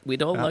gjentar.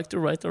 We'd all like to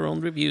write our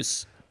own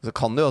reviews. Så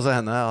kan det jo også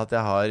hende at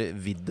jeg har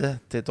vidde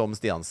til Tom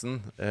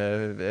Stiansen,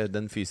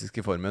 den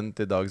fysiske formen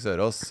til Dag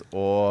Sørås,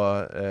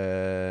 og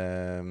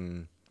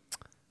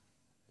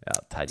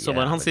Terje. Så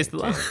var han siste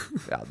da.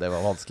 Ja, det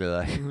var vanskelig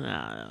der.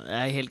 Ja, det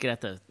er helt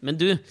greit det. Men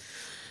du,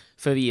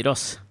 før vi gir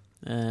oss,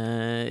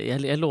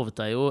 jeg lovet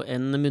deg jo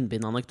en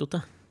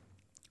munnbindanekdote.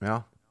 Ja.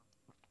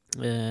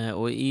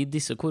 Og i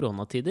disse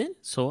koronatider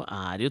så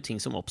er det jo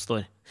ting som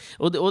oppstår.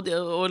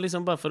 Og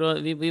liksom bare for å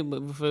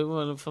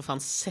for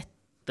faen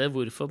sette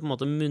hvorfor på en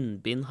måte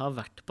munnbind har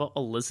vært på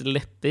alles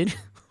lepper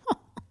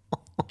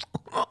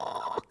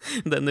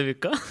denne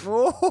uka.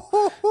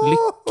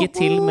 Lykke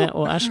til med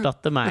å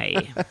erstatte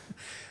meg.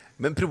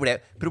 Men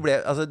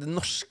altså det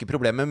norske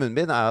problemet med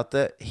munnbind er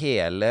at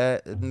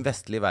hele den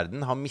vestlige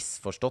verden har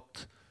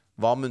misforstått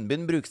hva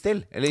munnbind brukes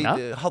til.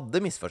 Eller hadde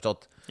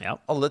misforstått. Ja.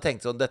 Alle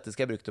tenkte sånn, dette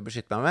skal jeg bruke til å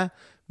beskytte meg med.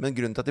 Men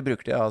grunnen til at de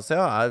brukte det i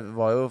Asia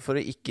var jo for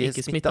å ikke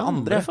smitte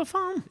andre. For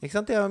faen. Ikke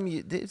sant? De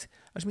er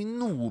så mye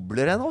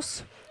noblere enn oss.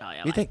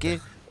 Vi tenker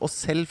oss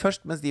selv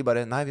først, mens de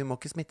bare, nei, vi må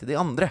ikke smitte de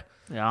andre.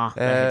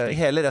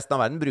 Hele resten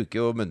av verden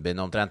bruker jo munnbind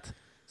omtrent.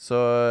 Så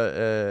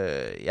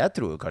jeg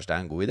tror kanskje det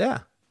er en god idé.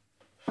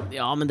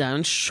 Ja, men det er jo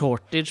en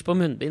shortage på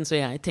munnbind, så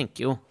jeg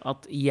tenker jo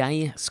at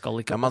jeg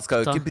skal ikke man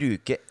skal jo ikke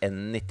bruke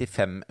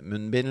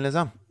N95-munnbind,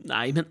 liksom.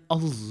 Nei, men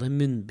alle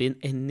munnbind,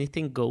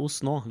 anything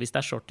goes nå, hvis det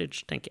er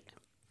shortage, tenker jeg.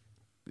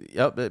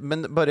 Ja,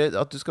 men bare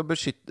at du skal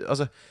beskytte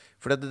altså,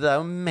 for det er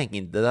jo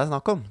mengde det er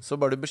snakk om. Så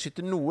bare du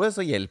beskytter noe,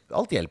 så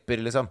alt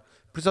hjelper, liksom.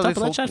 Plutselig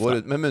hvis folk går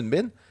rundt med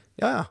munnbind,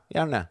 ja,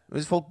 gjerne.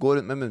 Hvis folk går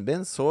rundt med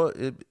munnbind, så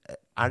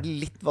er det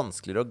litt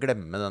vanskeligere å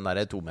glemme den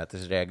der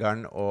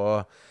 2-metersregelen,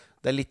 og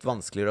det er litt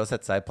vanskeligere å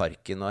sette seg i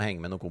parken og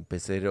henge med noen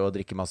kompiser og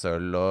drikke masse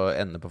øl og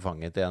ende på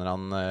fanget til en eller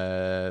annen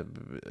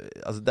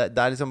altså det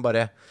er liksom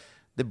bare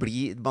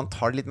man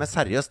tar det litt mer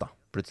seriøst da,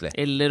 plutselig.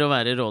 Eller å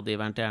være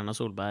rådgiveren til Erna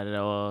Solberg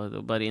og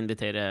bare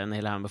invitere en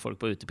hel haug med folk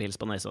på utepils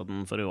på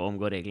Nesodden for å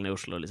omgå reglene i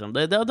Oslo, liksom.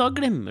 Da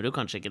glemmer du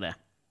kanskje ikke det.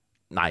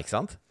 Nei, ikke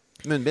sant?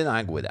 Munnbind er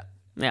en god idé.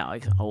 Ja,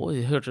 ikke sant?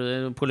 Hørte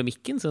du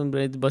polemikken som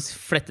ble bare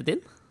flettet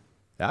inn?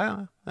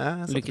 Ja.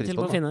 Lykke til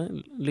med å finne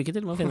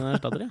en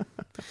erstatter.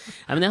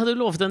 Nei, men jeg hadde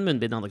jo lovet en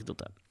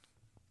munnbindanekdote.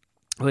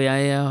 Og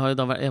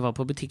jeg var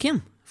på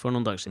butikken for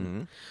noen dager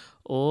siden.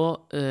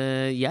 Og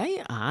jeg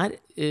er,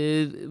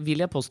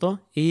 vil jeg påstå,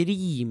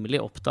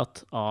 rimelig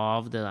opptatt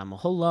av det der med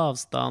å holde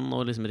avstand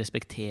og liksom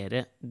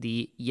respektere de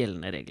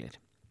gjeldende regler.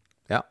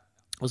 Ja.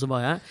 Og så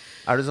var jeg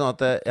Er det sånn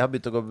at jeg har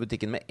begynt å gå på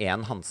butikken med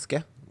én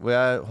handske, hvor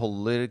jeg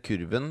holder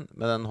kurven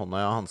med den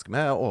hånda jeg har handske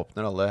med. Jeg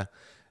åpner alle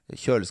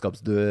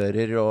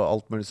kjøleskapsdører og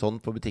alt mulig sånn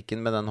på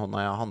butikken med den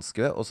hånda jeg har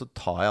handske ved, og så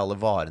tar jeg alle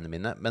varene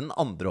mine med den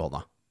andre hånda.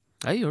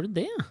 Ja, gjør du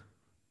det?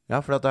 Ja,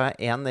 for da har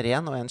jeg en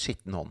ren og en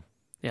skitten hånd.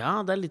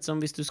 Ja, det er litt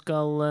som hvis du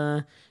skal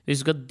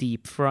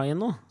deep fry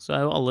noe, så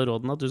er jo alle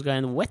rådene at du skal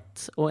ha en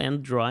wet og en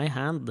dry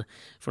hand.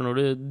 For når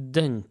du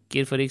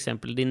dunker for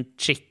eksempel din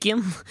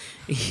chicken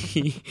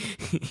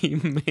i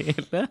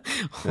melet,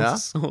 og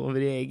så over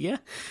i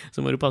egget,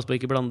 så må du passe på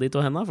å ikke blande de to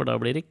hendene, for da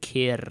blir det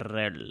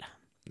krøll.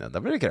 Ja, da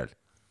blir det krøll.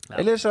 Ja.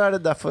 Eller så er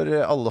det derfor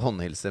alle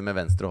håndhilser med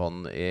venstre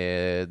hånd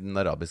i den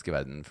arabiske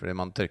verden, fordi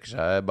man tørker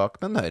seg bak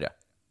med den høyre.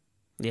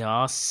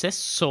 Ja, se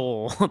så,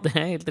 det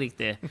er helt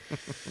riktig.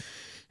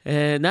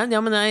 Men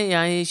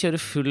jeg kjører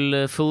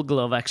full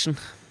glove action.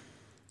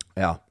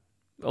 Ja.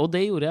 Og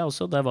det gjorde jeg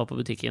også da jeg var på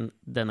butikken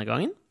denne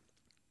gangen.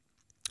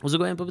 Og så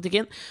går jeg inn på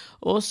butikken,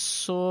 og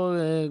så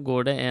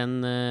går det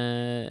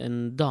en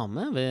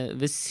dame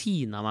ved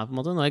siden av meg på en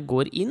måte, når jeg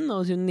går inn,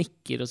 og hun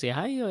nikker og sier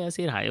hei, og jeg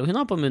sier hei, og hun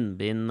har på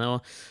munnbind,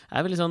 og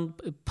er veldig sånn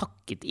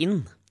pakket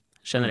inn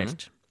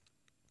generelt.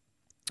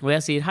 Og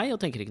jeg sier hei,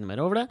 og tenker ikke noe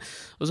mer over det.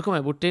 Og så kom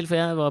jeg bort til,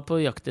 for jeg var på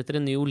jakt etter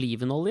en ny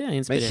olivenolje.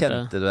 Men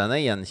kjente du henne?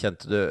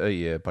 Gjenkjente du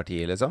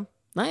øyepartiet, liksom?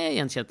 Nei,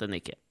 jeg gjenkjente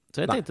henne ikke.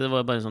 Så jeg tenkte det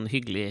var bare sånn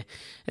hyggelig,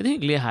 et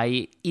hyggelig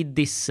hei i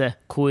disse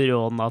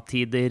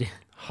koronatider.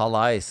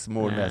 Hallais,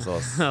 moren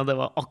Vesaas. Ja, det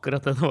var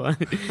akkurat det det var.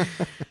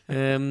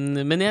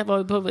 Men jeg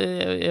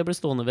ble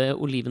stående ved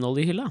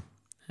olivenoljehylla.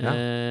 Ja.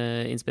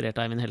 Inspirert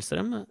av Eivind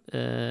Hellstrøm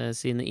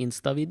sine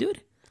Insta-videoer.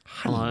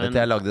 Helvete,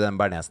 jeg lagde den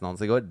bernesen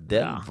hans i går.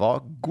 Den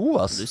var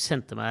god, ass. Du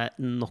sendte meg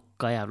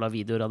nok av jævla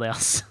videoer av det,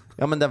 ass.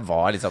 Ja, men det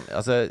var liksom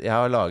Altså, jeg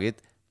har laget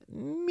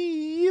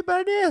mye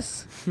bernes.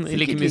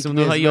 Like mye som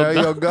du har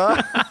jogga.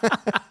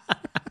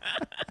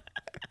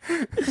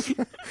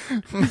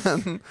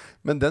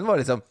 men den var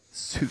liksom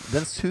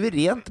den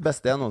suverent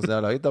beste jeg noensinne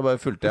har laget. Da bare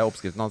fulgte jeg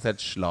oppskriften hans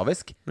helt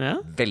slavisk. Ja.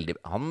 Veldig.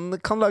 Han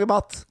kan lage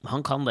mat.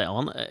 Han kan det,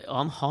 og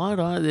han har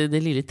da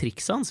det lille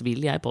trikset hans,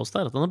 vil jeg påstå,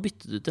 er at han har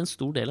byttet ut en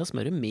stor del av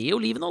smøret med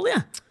olivenolje.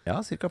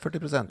 Ja, ca.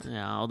 40%.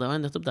 Ja, og det var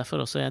nettopp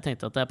derfor også jeg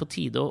tenkte at det er på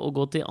tide å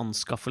gå til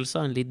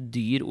anskaffelse av en litt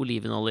dyr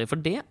olivenolje, for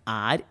det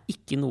er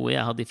ikke noe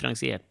jeg har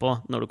differensiert på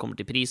når det kommer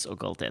til pris og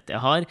kvalitet.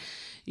 Jeg har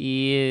i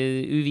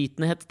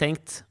uvitenhet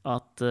tenkt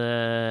at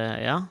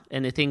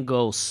anything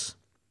goes.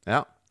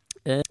 Ja.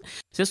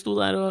 Så jeg sto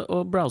der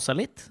og browsa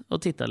litt og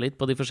titta litt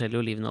på de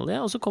forskjellige olivenolje,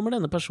 og så kommer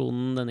denne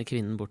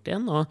kvinnen bort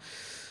igjen og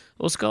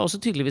skal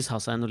også tydeligvis ha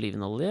seg en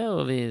olivenolje,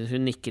 og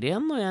hun nikker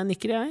igjen, og jeg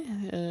nikker,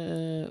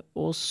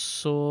 og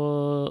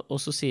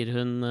så sier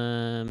hun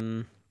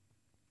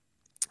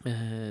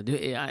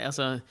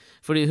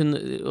fordi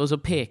og så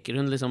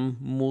peker hun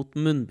liksom mot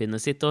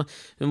munnbindet sitt, og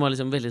hun var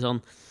liksom veldig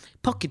sånn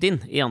pakket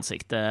inn i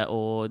ansiktet,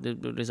 og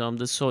det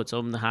så ut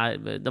som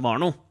det var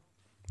noe.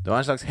 Det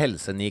var en slags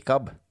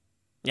helsenikab.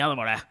 Ja, det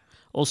var det.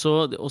 Og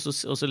så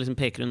liksom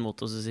peker hun mot,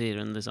 og så sier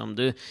hun liksom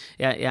du,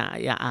 jeg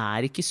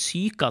er ikke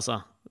syk,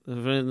 altså.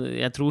 For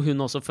jeg tror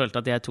hun også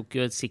følte at jeg tok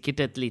jo sikkert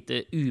et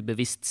lite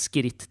ubevisst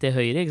skritt til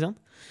høyre, ikke sant?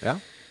 Ja.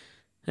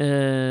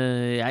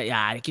 Jeg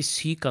er ikke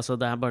syk, altså.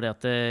 Det er bare det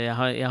at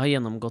jeg har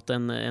gjennomgått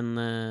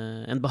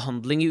en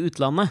behandling i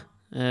utlandet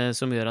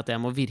som gjør at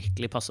jeg må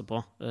virkelig passe på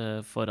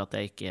for at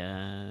jeg ikke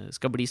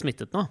skal bli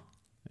smittet nå.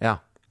 Ja.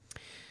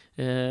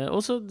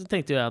 Og så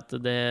tenkte jeg at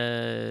det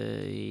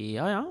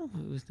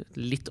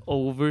litt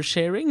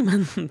oversharing,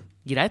 men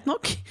greit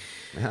nok.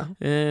 Ja.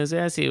 Så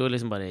jeg sier jo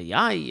liksom bare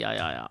ja.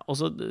 Og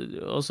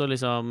så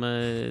liksom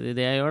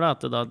det jeg gjør,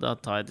 at da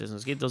tar jeg et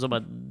liksom skritt, og så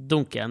bare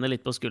dunker jeg henne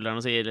litt på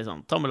skulderen og sier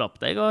liksom tommel opp,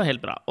 det går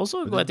helt bra. Og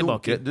så går jeg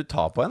tilbake. Du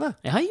tar på henne?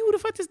 Ja, jeg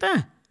gjorde faktisk det.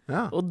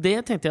 Ja. Og det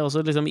tenkte jeg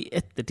også liksom, i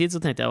ettertid så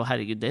tenkte jeg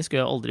herregud, det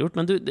skulle jeg aldri gjort.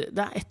 Men du, det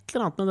er et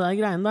eller annet med det der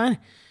greiene der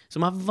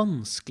som er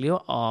vanskelig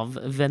å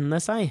avvenne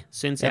seg,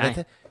 synes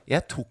jeg.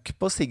 Jeg tok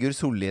på Sigurd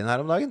Sollien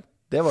her om dagen.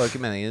 Det var jo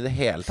ikke meningen i det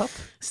hele tatt.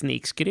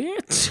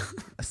 Snikskryt.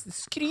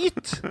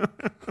 Skryt!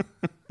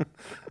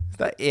 Hvis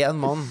det er én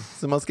mann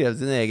som har skrevet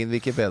sin egen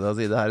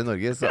Wikipedia-side her i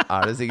Norge, så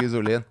er det Sigurd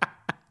Sollien.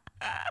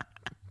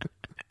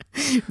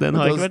 Den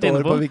har jeg ikke vært inne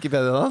på. Det står på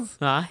Wikipedia hans.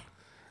 Nei.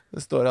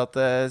 Det står at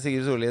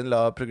Sigurd Sollien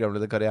la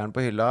programlederkarrieren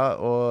på hylla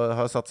og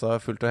har satsa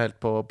fullt og helt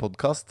på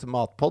podcast,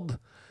 Matpod.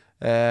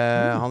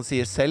 Han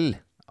sier selv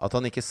at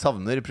han ikke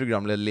savner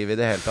programlederlivet i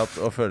det hele tatt,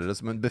 og føler det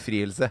som en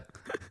befrielse.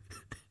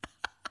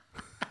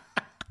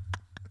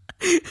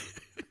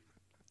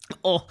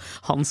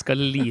 Han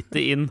skal lite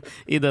inn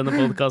i denne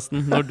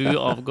podcasten når du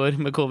avgår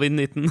med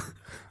covid-19.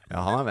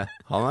 Ja, han er med.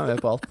 Han er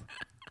med på alt.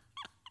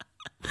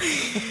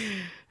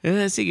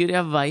 Sigurd,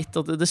 jeg vet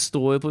at det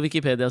står jo på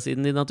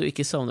Wikipedia-siden din at du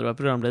ikke savner å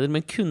være programleder,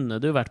 men kunne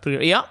du vært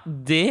programleder? Ja,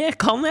 det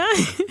kan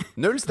jeg!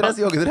 Null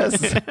stress, joggedress!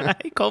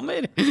 Jeg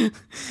kommer!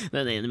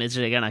 Den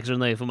ene-metersregelen er ikke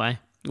så nøye for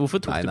meg.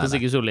 Hvorfor tok du på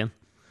Sigurd Sollien?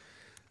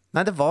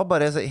 Nei, det var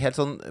bare helt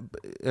sånn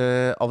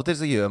av og til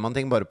så gjør man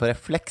ting bare på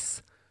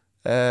refleks.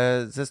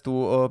 Så jeg sto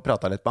og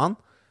pratet litt med han,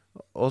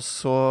 og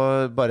så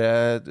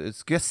bare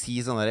skulle jeg si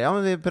sånn der, ja,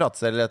 men vi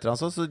prates eller et eller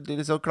annet, så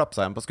liksom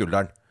klapsa jeg ham på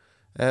skulderen.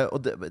 Og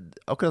det,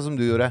 akkurat som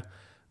du gjorde.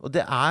 Og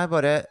det er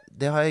bare,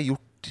 det har jeg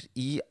gjort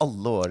i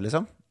alle år,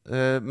 liksom.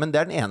 Men det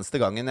er den eneste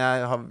gangen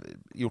jeg har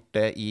gjort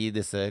det i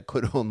disse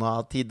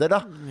koronatider,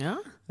 da. Ja.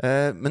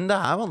 Men det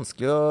er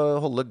vanskelig å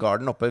holde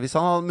garden oppe. Hvis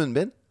han hadde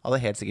munnbind, hadde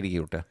jeg helt sikkert ikke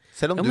gjort det.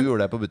 Selv om du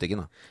gjorde det på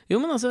butikken, da. Jo,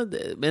 men altså,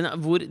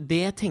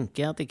 det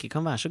tenker jeg at det ikke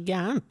kan være så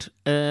gærent.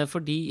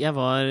 Fordi jeg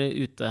var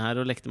ute her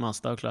og lekte med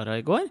Asta og Clara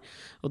i går,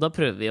 og da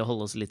prøver vi å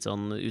holde oss litt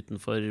sånn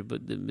utenfor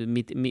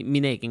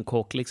min egen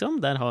kåk,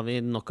 liksom. Der har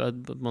vi nok av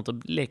på en måte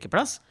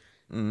lekeplass.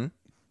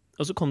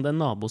 Og så kom det en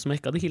nabo som jeg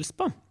ikke hadde hilst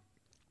på,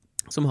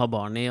 som har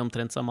barn i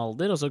omtrent samme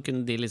alder, og så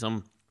kunne de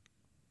liksom,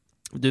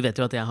 du vet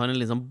jo at jeg har en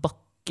liksom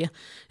bakke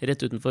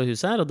rett utenfor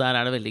huset her, og der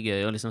er det veldig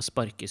gøy å liksom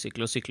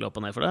sparkesykle og sykle opp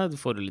og ned, for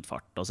da får du litt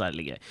fart, og så er det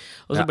litt gøy.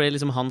 Og så ble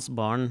liksom hans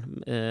barn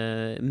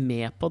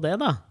med på det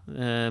da,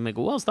 med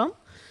god avstand.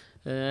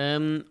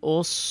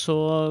 Og så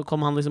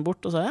kom han liksom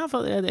bort og sa, ja,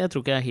 jeg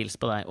tror ikke jeg hils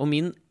på deg. Og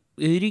min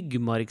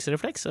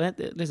ryggmargsrefleks, og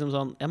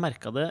jeg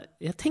merket det,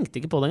 jeg tenkte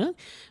ikke på det engang,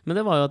 men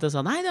det var jo at jeg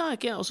sa, nei, det har jeg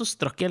ikke, og så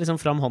strakk jeg liksom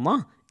fram hånda,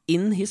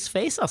 in his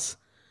face, ass.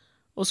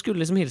 Og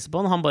skulle liksom hilse på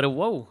han, og han bare,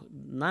 wow,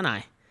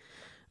 nei.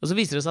 Og så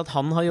viser det seg at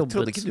han har jobbet... Jeg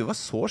trodde ikke du var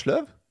så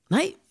sløv.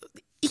 Nei,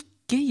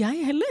 ikke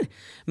jeg heller.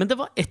 Men det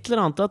var et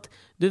eller annet at,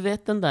 du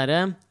vet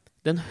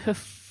den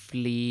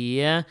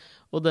høflige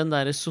og den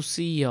der det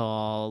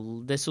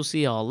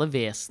sosiale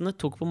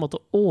vesenet tok på en måte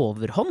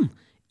overhånd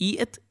I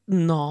et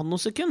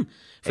nanosekund.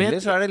 For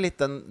Eller så det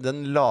litt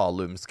den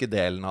lalumske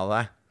delen av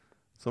deg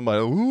som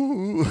bare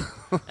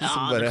Ja,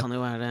 som det kan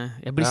jo være det.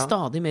 Jeg blir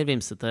stadig mer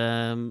vimsete,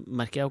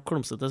 merker jeg, og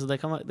klumsete, så det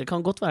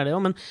kan godt være det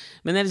også.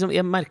 Men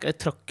jeg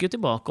trakk jo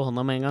tilbake hånda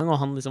med en gang, og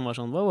han liksom var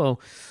sånn, wow.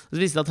 Så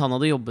visste jeg at han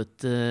hadde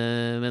jobbet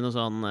med noe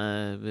sånn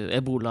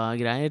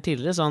Ebola-greier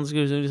tidligere, så han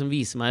skulle liksom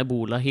vise meg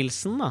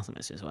Ebola-hilsen, da, som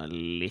jeg synes var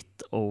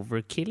litt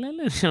overkill,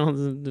 eller?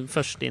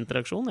 Første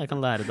interaksjon, jeg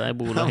kan lære deg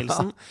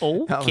Ebola-hilsen.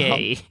 Ok. Ja,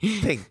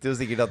 han tenkte jo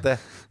sikkert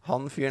at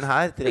han fyren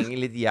her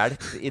trenger litt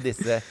hjelp I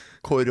disse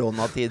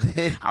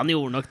koronatider. Han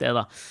gjorde nok det,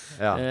 da.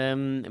 Ja.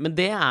 Men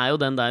det jo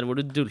den der hvor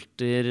du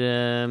dulter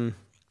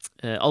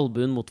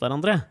albuen mot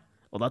hverandre.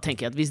 Og da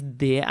tenker jeg at hvis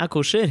det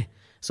kosher,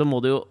 så må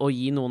det jo å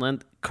gi noen en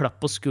klapp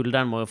på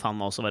skulderen må jo faen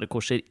meg også være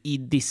kosher I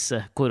disse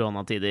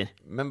koronatider.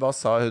 Men hva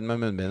sa hun med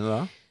munnbindet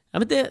da?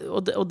 Ja, men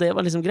det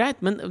var liksom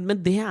greit, men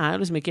det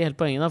liksom ikke helt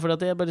poenget da, for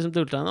at jeg bare liksom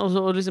dultet henne, og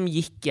så liksom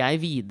gikk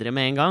jeg videre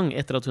med en gang,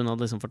 etter at hun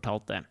hadde liksom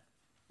fortalt det.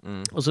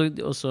 Og så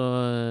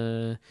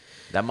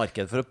Det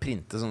marked for å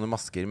printe sånne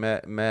masker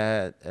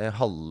med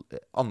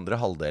andre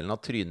halvdelen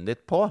av trynet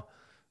ditt på,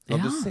 sånn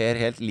at du ser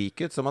helt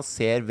lik ut, så man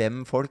ser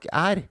hvem folk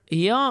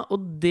Ja, og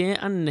det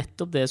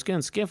nettopp det jeg skulle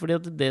ønske, fordi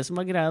at det som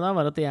var greia da,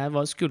 var at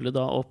jeg skulle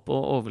da opp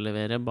og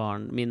overlevere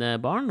mine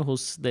barn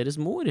hos deres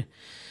mor.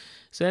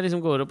 Så jeg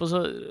liksom går opp, og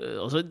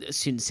så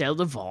synes jeg jo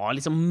det var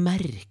liksom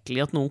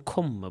merkelig at noen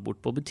kommer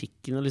bort på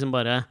butikken og liksom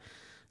bare.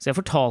 Så jeg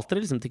fortalte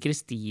det liksom til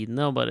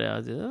Kristine, og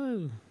bare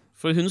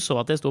for hun så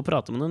at jeg stod og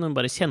pratet med henne. Hun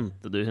bare,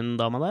 kjente du hun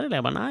dama der? Eller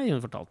jeg bare, nei,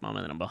 hun fortalte meg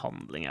om en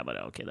behandling. Jeg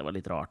bare, ok, det var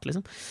litt rart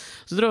liksom.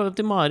 Så dro jeg opp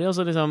til Mari, og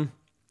så liksom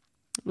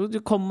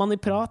kom man I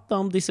prat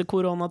da, om disse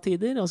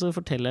koronatider, og så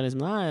forteller jeg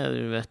liksom, nei,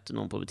 jeg vet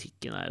noen på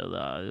butikken her, og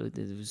da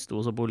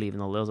stod så på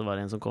olivenolje, og så var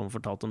det en som kom og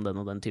fortalte om den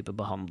og den type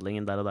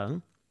behandlingen der og der.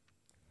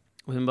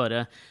 Og hun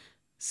bare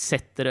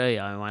setter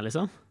øya I meg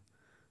liksom,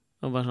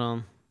 og bare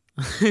sånn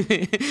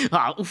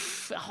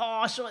uff,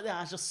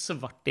 jeg så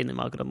svart inni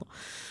meg akkurat nå.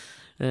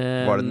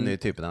 Var det den nye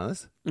typen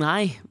hennes?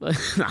 Nei, men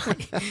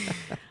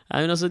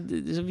altså,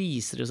 så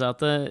viser det seg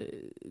at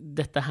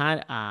dette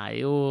her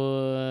jo.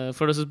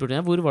 For det så spurte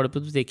jeg, hvor var du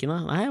på butikken da?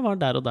 Nei, jeg var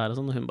der og der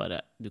og sånn. Og hun bare,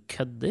 du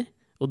kødder?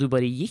 Og du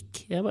bare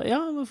gikk? Jeg bare, ja,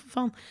 hva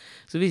faen?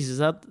 Så viser det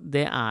seg at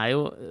det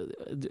jo.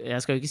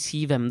 Jeg skal jo ikke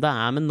si hvem det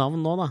med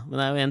navn nå da, men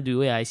det jo en du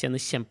og jeg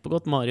kjenner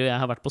kjempegodt. Mari og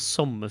jeg har vært på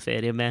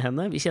sommerferie med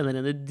henne. Vi kjenner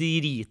henne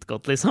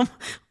dritgodt liksom.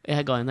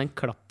 Jeg ga henne en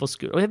klapp på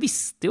skulderen. Og jeg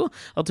visste jo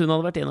at hun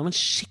hadde vært gjennom en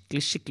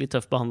skikkelig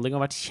tøff behandling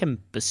og vært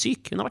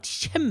kjempesyk. Hun har vært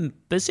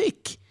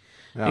kjempesyk!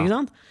 Ja. Ikke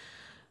sant?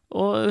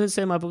 Og hun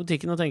ser meg på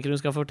butikken og tenker hun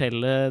skal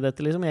fortelle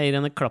dette liksom. Jeg gir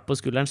henne en klapp på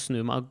skulderen,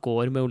 snur meg og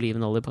går med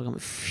olivenolje på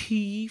kamera.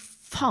 Fy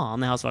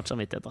faen, jeg har svart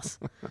samvittighet, ass.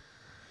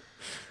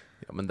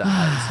 Ja, men det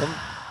sånn.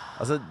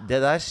 Altså, det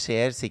der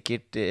skjer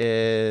sikkert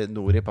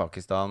nord I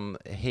Pakistan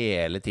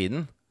hele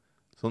tiden.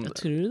 Sånn, jeg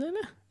tror det,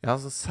 eller? Ja,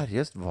 så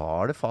seriøst,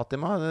 var det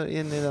Fatima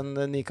inni den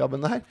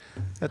nikaben der?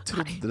 Jeg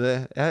trodde det.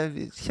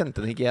 Jeg kjente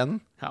den ikke igjen.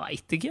 Jeg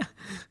vet ikke.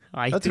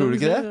 Jeg tror du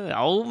ikke det?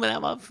 Ja, men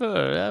jeg bare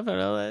føler at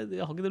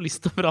jeg har ikke noe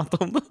lyst til å prate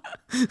om det.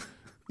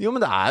 Jo,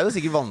 men det jo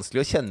sikkert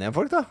vanskelig å kjenne igjen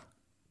folk, da.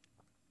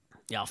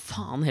 Ja,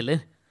 faen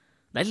heller.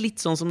 Det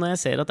litt sånn som når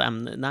jeg ser at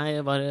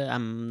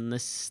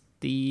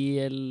Amnesty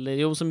eller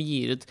jo, som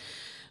gir ut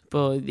på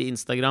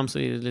Instagram, så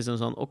gir det liksom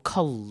sånn å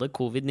kalle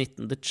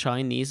COVID-19 the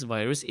Chinese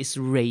virus is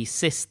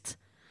racist.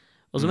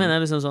 Og så mener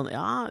jeg liksom sånn,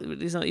 ja,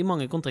 liksom, I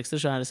mange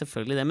kontekster så det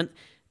selvfølgelig det, men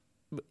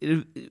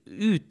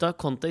ute av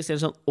kontekst,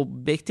 eller sånn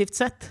objektivt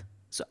sett,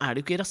 så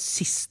det jo ikke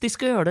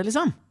rasistisk å gjøre det,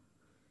 liksom.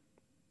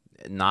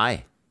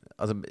 Nei.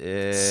 Altså,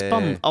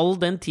 all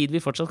den tid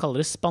vi fortsatt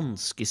kaller det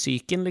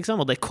spanskesyken,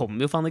 liksom, og det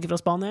kommer jo faen ikke fra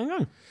Spania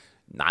engang.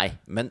 Nei,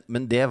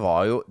 men det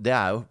jo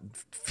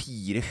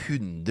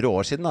 400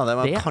 år siden da.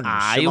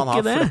 Kanskje man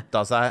har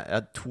flyttet seg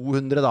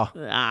 200 da.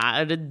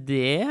 Det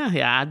det?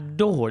 Jeg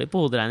dårlig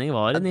på hoderegning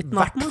var I 1918. I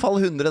hvert fall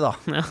 100 da.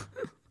 Ja.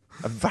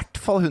 I hvert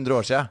fall 100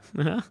 år siden.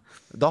 Ja.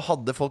 Da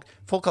hadde folk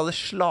hadde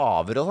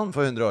slaver og sånn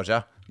for 100 år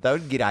siden. Det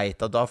jo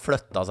greit at det har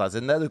flyttet seg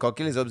siden det. Du kan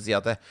ikke liksom si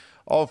at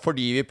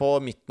fordi vi på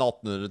midten av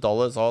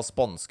 1800-tallet sa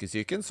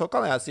spanskesyken, så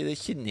kan jeg si det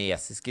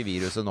kinesiske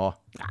viruset nå.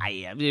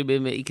 Nei,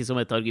 ikke som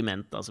et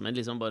argument, altså, men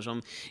liksom bare som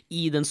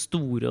I den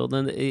store,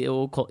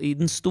 I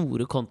den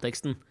store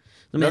konteksten.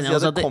 Nå mener jeg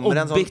også at det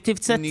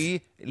objektivt sett ny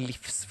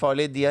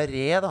livsfarlig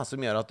diaré da, som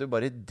gjør at du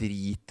bare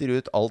driter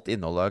ut alt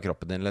innholdet av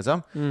kroppen din,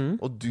 liksom.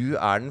 Og du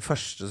den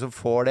første som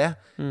får det.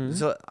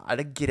 Så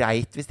det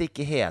greit hvis det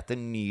ikke heter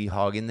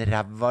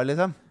Nyhagen-ræva,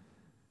 liksom.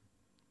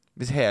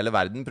 Hvis hele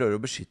verden prøver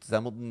å beskytte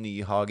seg mot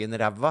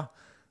Nyhagen-ræva.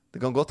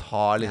 Det kan godt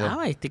ha liksom.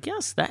 Jeg vet ikke,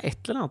 ass. Det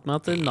et eller annet med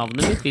at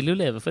navnet mitt vil jo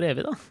leve for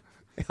evig da.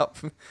 Ja,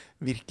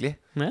 virkelig.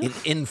 In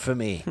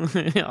infamy.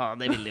 Ja,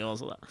 det vil jo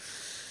også da.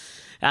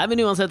 Ja,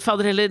 men uansett,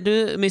 fader heller,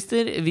 du,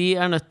 mister, vi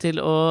nødt til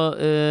å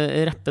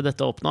rappe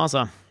dette opp nå,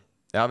 altså.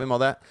 Ja, vi må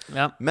det.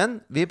 Ja. Men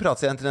vi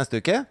prater igjen til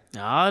neste uke.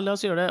 Ja, la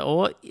oss gjøre det.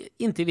 Og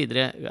inntil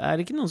videre,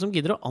 det ikke noen som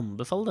gidder å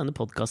anbefale denne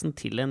podcasten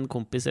til en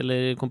kompis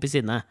eller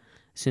kompisinne?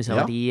 Synes jeg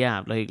var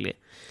jævla hyggelig.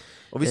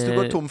 Og hvis du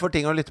går tom for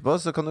ting å lytte på,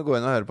 så kan du gå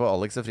inn og høre på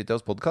Alex og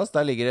Fritjofs podcast.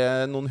 Der ligger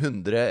det noen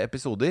 100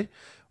 episoder.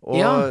 Og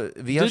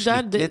vi har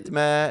slitt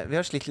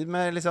litt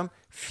med liksom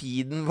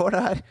feeden vår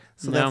der.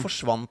 Så den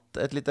forsvant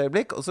et lite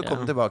øyeblikk, og så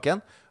kom den tilbake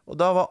igjen. Og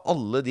da var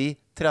alle de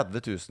 30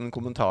 000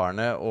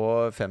 kommentarene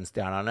og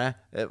 5-stjernerne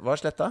var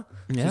sletta.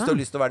 Så hvis du har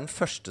lyst til å være den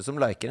første som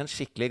liker en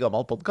skikkelig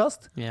gammel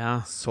podcast,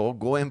 så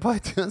gå inn på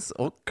iTunes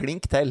og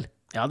klink til.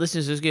 Ja, det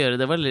synes jeg skulle gjøre.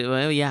 Det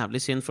var jo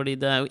jævlig synd, fordi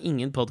det er jo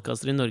ingen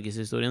podcaster i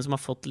Norgeshistorien som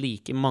har fått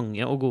like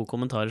mange og gode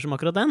kommentarer som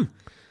akkurat den.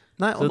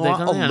 Nei, og så nå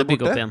er alle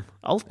borte.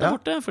 Alt er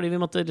borte, fordi vi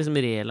måtte liksom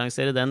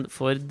relansere den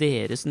for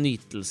deres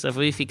nytelse.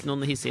 For vi fikk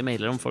noen hissige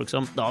mailer om folk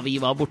som, da vi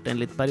var borte en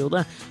litt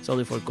periode, så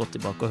hadde folk gått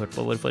tilbake og hørt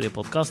på vår forrige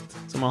podcast,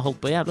 som har holdt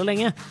på jævlig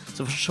lenge.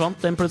 Så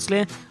forsvant den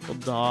plutselig,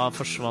 og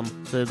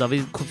da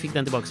vi fikk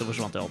den tilbake, så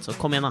forsvant det alt. Så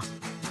kom igjen da,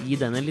 gi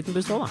den en liten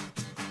boost også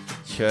da.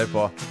 Kjør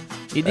på.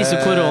 I disse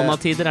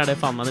koronatider er det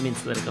faen meg det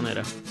minste dere kan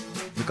gjøre.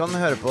 Du kan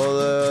høre på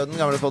den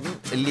gamle podden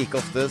like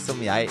ofte som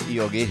jeg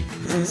jogger.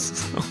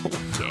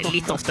 Ok,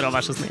 litt oftere,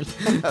 vær så snill.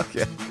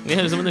 Okay. Vi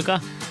høres om en uke.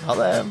 Ha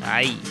det.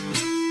 Hei.